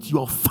and meet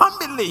your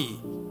family.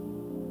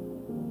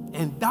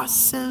 And that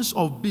sense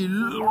of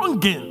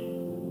belonging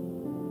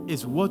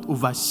is what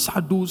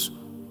overshadows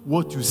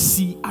what you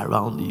see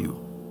around you.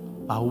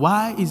 But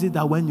why is it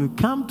that when you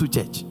come to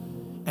church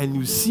and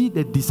you see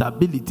the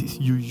disabilities,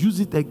 you use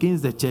it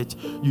against the church,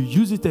 you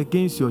use it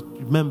against your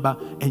member,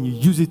 and you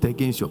use it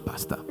against your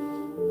pastor?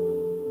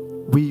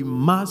 We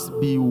must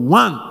be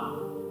one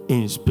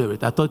in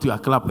spirit. I thought you were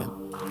clapping.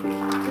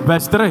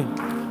 Verse 3.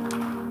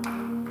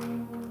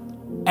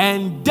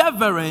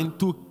 Endeavoring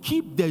to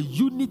keep the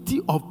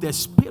unity of the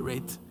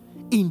spirit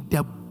in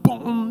the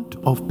bond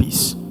of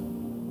peace.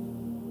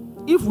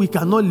 If we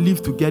cannot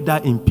live together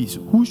in peace,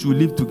 who should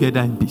live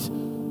together in peace?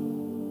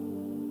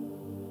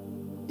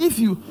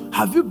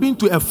 Have you been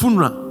to a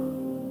funeral?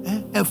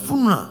 A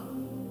funeral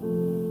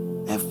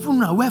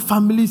where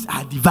families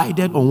are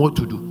divided on what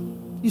to do.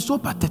 It's so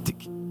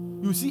pathetic.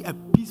 You see a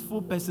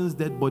peaceful person's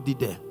dead body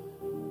there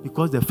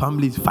because the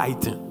family is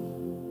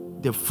fighting.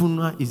 The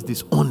funeral is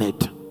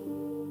dishonored.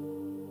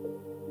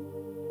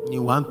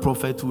 In one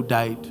prophet who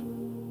died,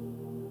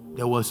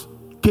 there was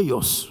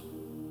chaos.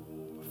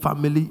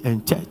 Family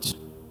and church.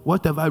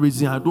 Whatever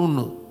reason, I don't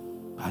know.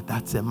 But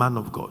that's a man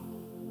of God.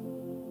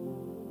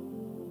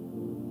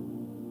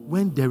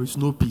 When there is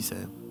no peace,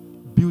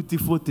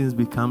 beautiful things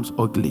becomes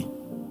ugly.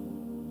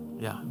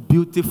 Yeah,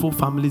 beautiful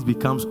families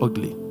becomes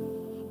ugly.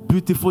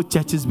 Beautiful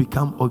churches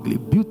become ugly.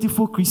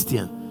 Beautiful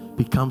Christian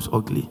becomes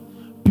ugly.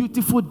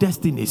 Beautiful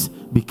destinies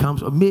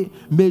becomes. May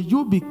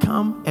you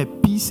become a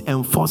peace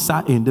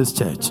enforcer in this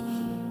church.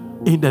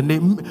 In the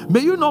name,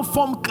 may you not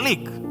form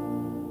clique.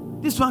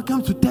 This one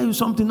comes to tell you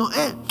something. No,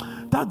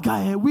 that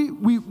guy, we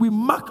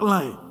mark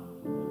line.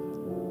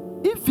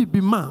 If he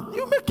be man,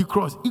 you make it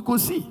cross. He go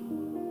see.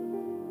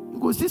 He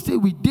go see say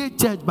we did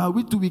church, but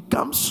we to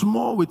become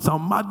small with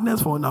some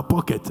madness for in our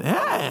pocket.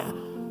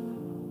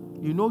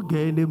 You don't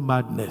get any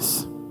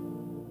madness.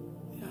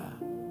 Yeah.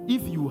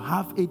 If you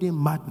have any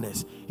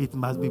madness, it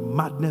must be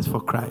madness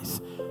for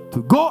Christ.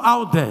 To go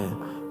out there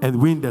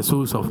and win the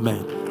souls of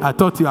men. I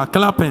thought you are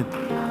clapping.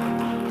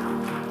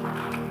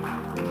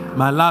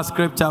 My last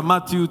scripture,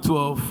 Matthew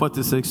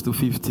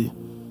 12:46-50.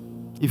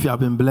 If you have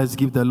been blessed,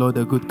 give the Lord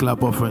a good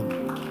clap offering.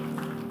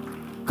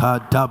 I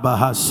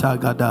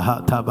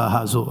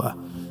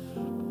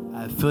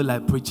feel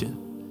like preaching.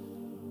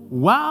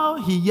 While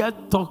he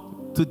yet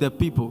talked to the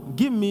people,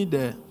 give me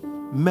the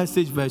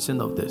Message version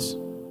of this.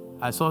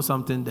 I saw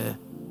something there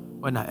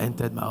when I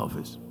entered my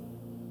office.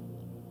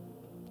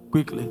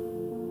 Quickly.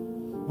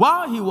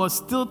 While he was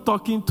still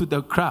talking to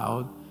the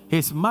crowd,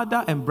 his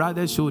mother and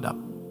brothers showed up.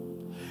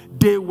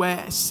 They were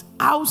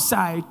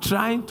outside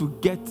trying to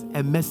get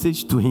a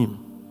message to him.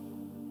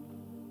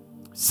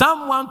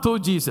 Someone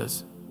told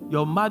Jesus,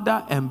 your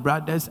mother and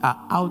brothers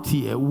are out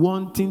here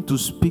wanting to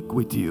speak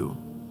with you.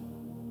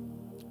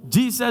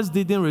 Jesus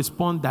didn't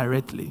respond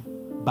directly,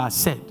 but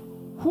said,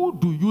 who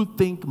do you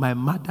think my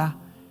mother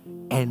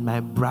and my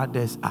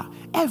brothers are?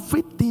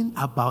 Everything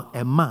about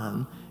a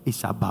man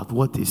is about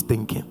what he's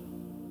thinking.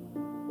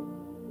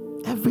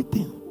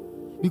 Everything.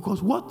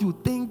 Because what you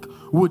think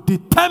will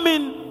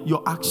determine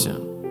your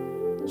action.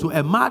 So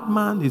a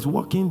madman is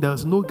walking,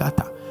 there's no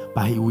gutter,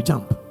 but he will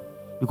jump.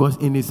 Because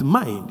in his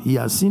mind, he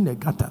has seen a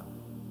gutter.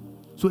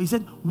 So he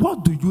said,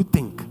 what do you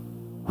think?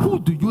 Who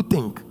do you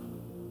think?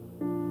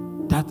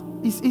 That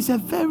is a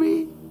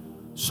very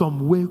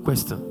some way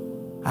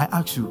question. I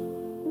ask you,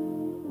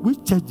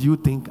 which church do you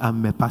think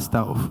I'm a pastor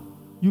of?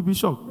 You'll be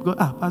shocked.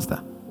 Because, pastor,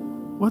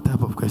 what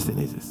type of question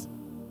is this?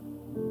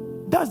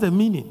 That's the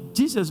meaning.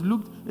 Jesus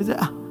looked and said,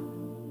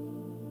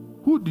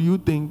 who do you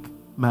think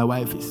my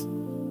wife is?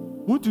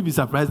 Won't you be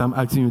surprised I'm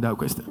asking you that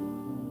question?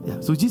 Yeah.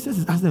 So Jesus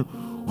is asking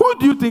them, who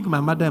do you think my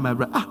mother and my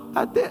brother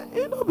are?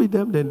 They not be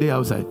them, then they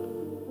outside.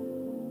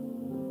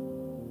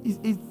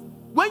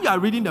 When you are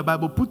reading the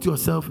Bible, put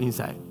yourself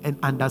inside and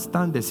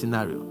understand the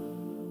scenario.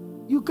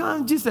 You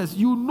can't, Jesus,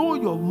 you know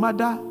your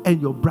mother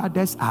and your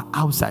brothers are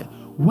outside.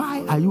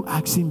 Why are you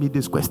asking me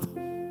this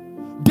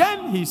question?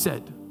 Then he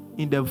said,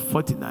 in the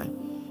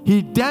 49,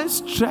 he then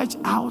stretched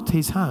out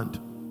his hand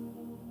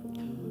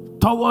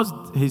towards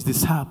his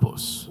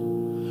disciples.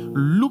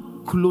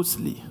 Look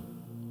closely.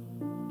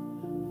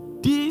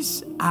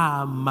 These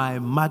are my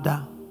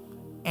mother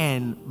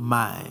and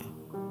my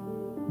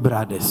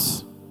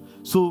brothers.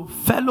 So,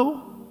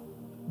 fellow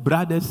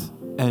brothers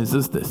and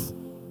sisters,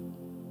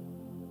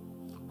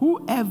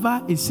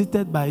 whoever is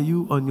seated by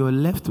you on your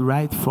left,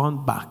 right,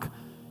 front, back,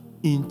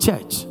 in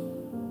church,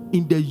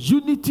 in the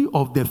unity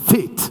of the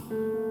faith,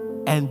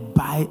 and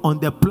on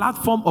the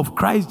platform of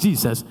Christ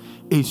Jesus,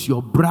 is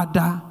your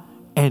brother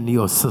and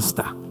your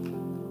sister.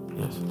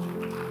 Yes.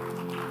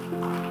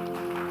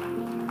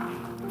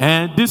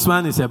 And this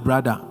one is a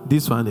brother.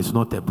 This one is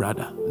not a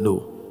brother.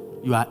 No.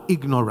 You are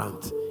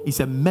ignorant. It's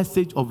a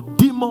message of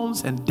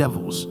demons and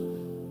devils.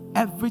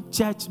 Every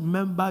church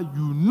member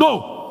you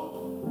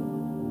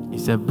know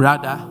is a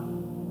brother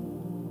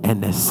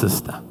and a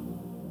sister.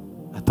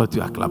 I thought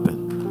you were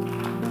clapping.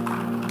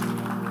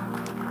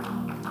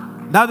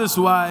 That is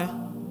why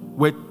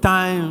with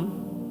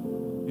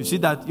time, you see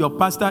that your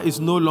pastor is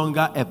no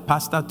longer a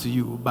pastor to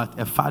you, but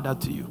a father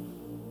to you.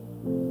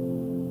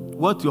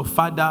 What your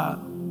father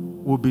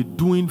will be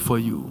doing for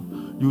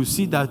you, you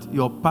see that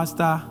your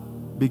pastor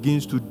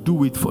begins to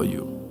do it for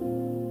you.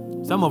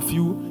 Some of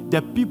you,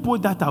 the people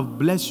that have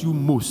blessed you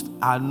most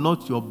are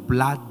not your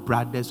blood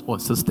brothers or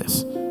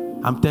sisters.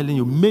 I'm telling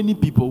you, many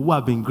people who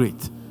have been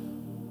great,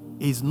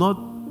 it's not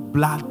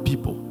blood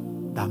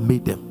people that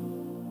made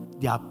them.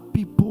 They are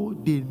people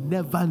they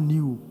never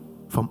knew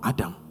from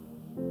Adam.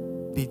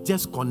 They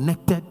just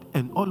connected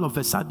and all of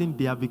a sudden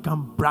they have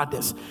become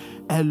brothers.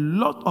 A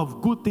lot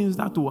of good things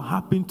that will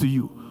happen to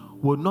you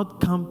will not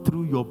come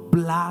through your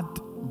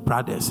blood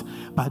brothers,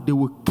 but they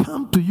will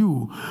come to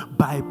you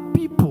by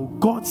people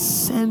God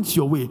sends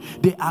your way.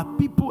 There are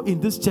people in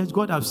this church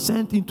God has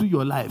sent into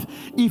your life.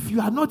 If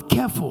you are not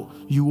careful,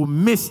 you will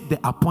miss the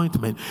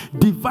appointment.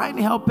 Divine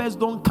helpers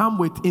don't come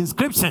with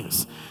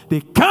inscriptions.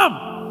 They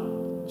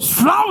come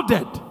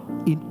shrouded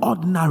in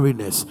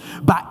ordinariness,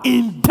 but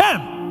in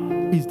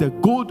them is the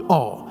gold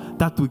ore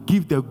that will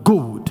give the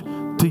gold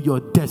to your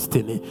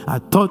destiny. I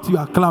thought you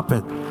are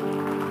clapping.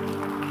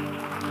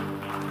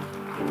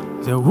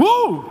 Say,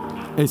 who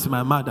is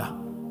my mother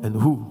and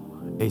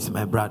who is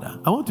my brother?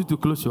 I want you to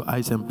close your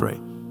eyes and pray.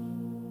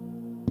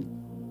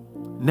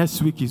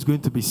 Next week is going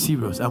to be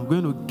serious. I'm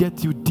going to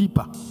get you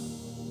deeper.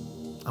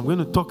 I'm going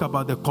to talk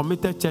about the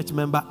committed church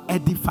member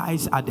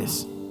edifies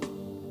others.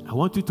 I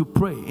want you to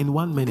pray in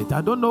 1 minute.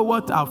 I don't know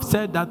what I've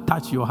said that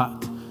touched your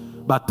heart,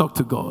 but talk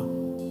to God.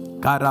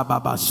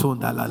 Karababa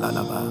sonda la la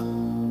la ba.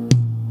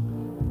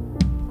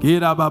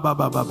 Kirababa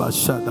baba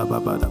shada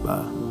baba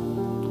baba.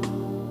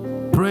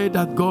 Pray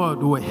that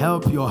God will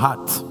help your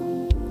heart,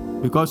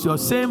 because your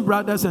same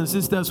brothers and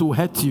sisters will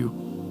hurt you.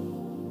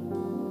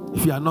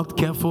 If you are not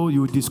careful,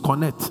 you will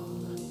disconnect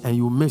and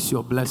you will miss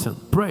your blessing.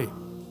 Pray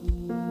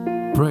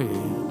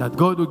that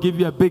God will give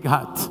you a big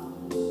heart.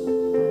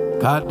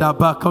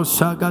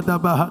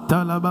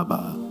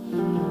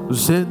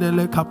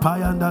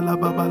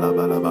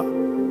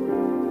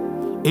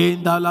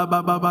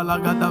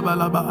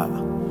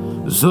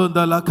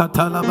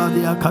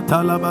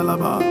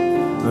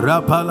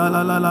 Rapala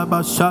la la la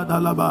ba shada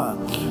la ba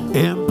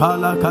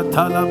impala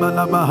katala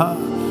balabaha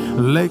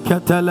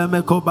lekatele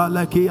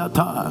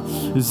mekobalakiata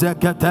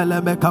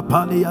zekatele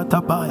mekapaliata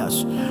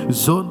bayas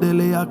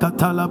zondele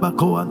akatala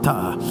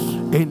bakoanta.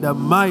 In the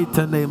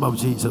mighty name of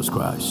Jesus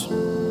Christ.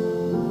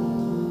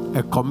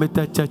 A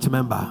committed church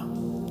member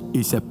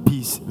is a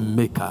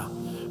peacemaker.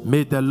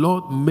 May the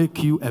Lord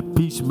make you a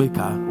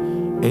peacemaker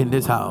in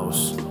this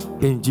house,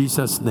 in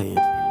Jesus' name.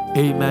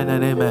 Amen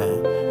and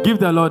amen. Give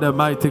the Lord a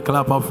mighty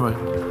clap offering.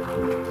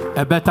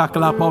 A better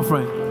clap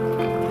offering.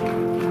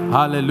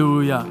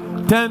 Hallelujah.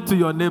 Turn to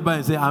your neighbor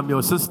and say, I'm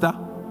your sister.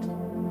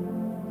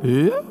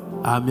 Yeah?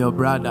 I'm your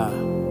brother.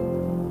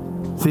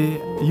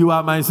 Say, you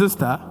are my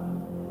sister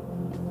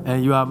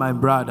and you are my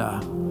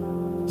brother.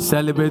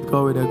 Celebrate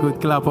God with a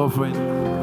good clap offering.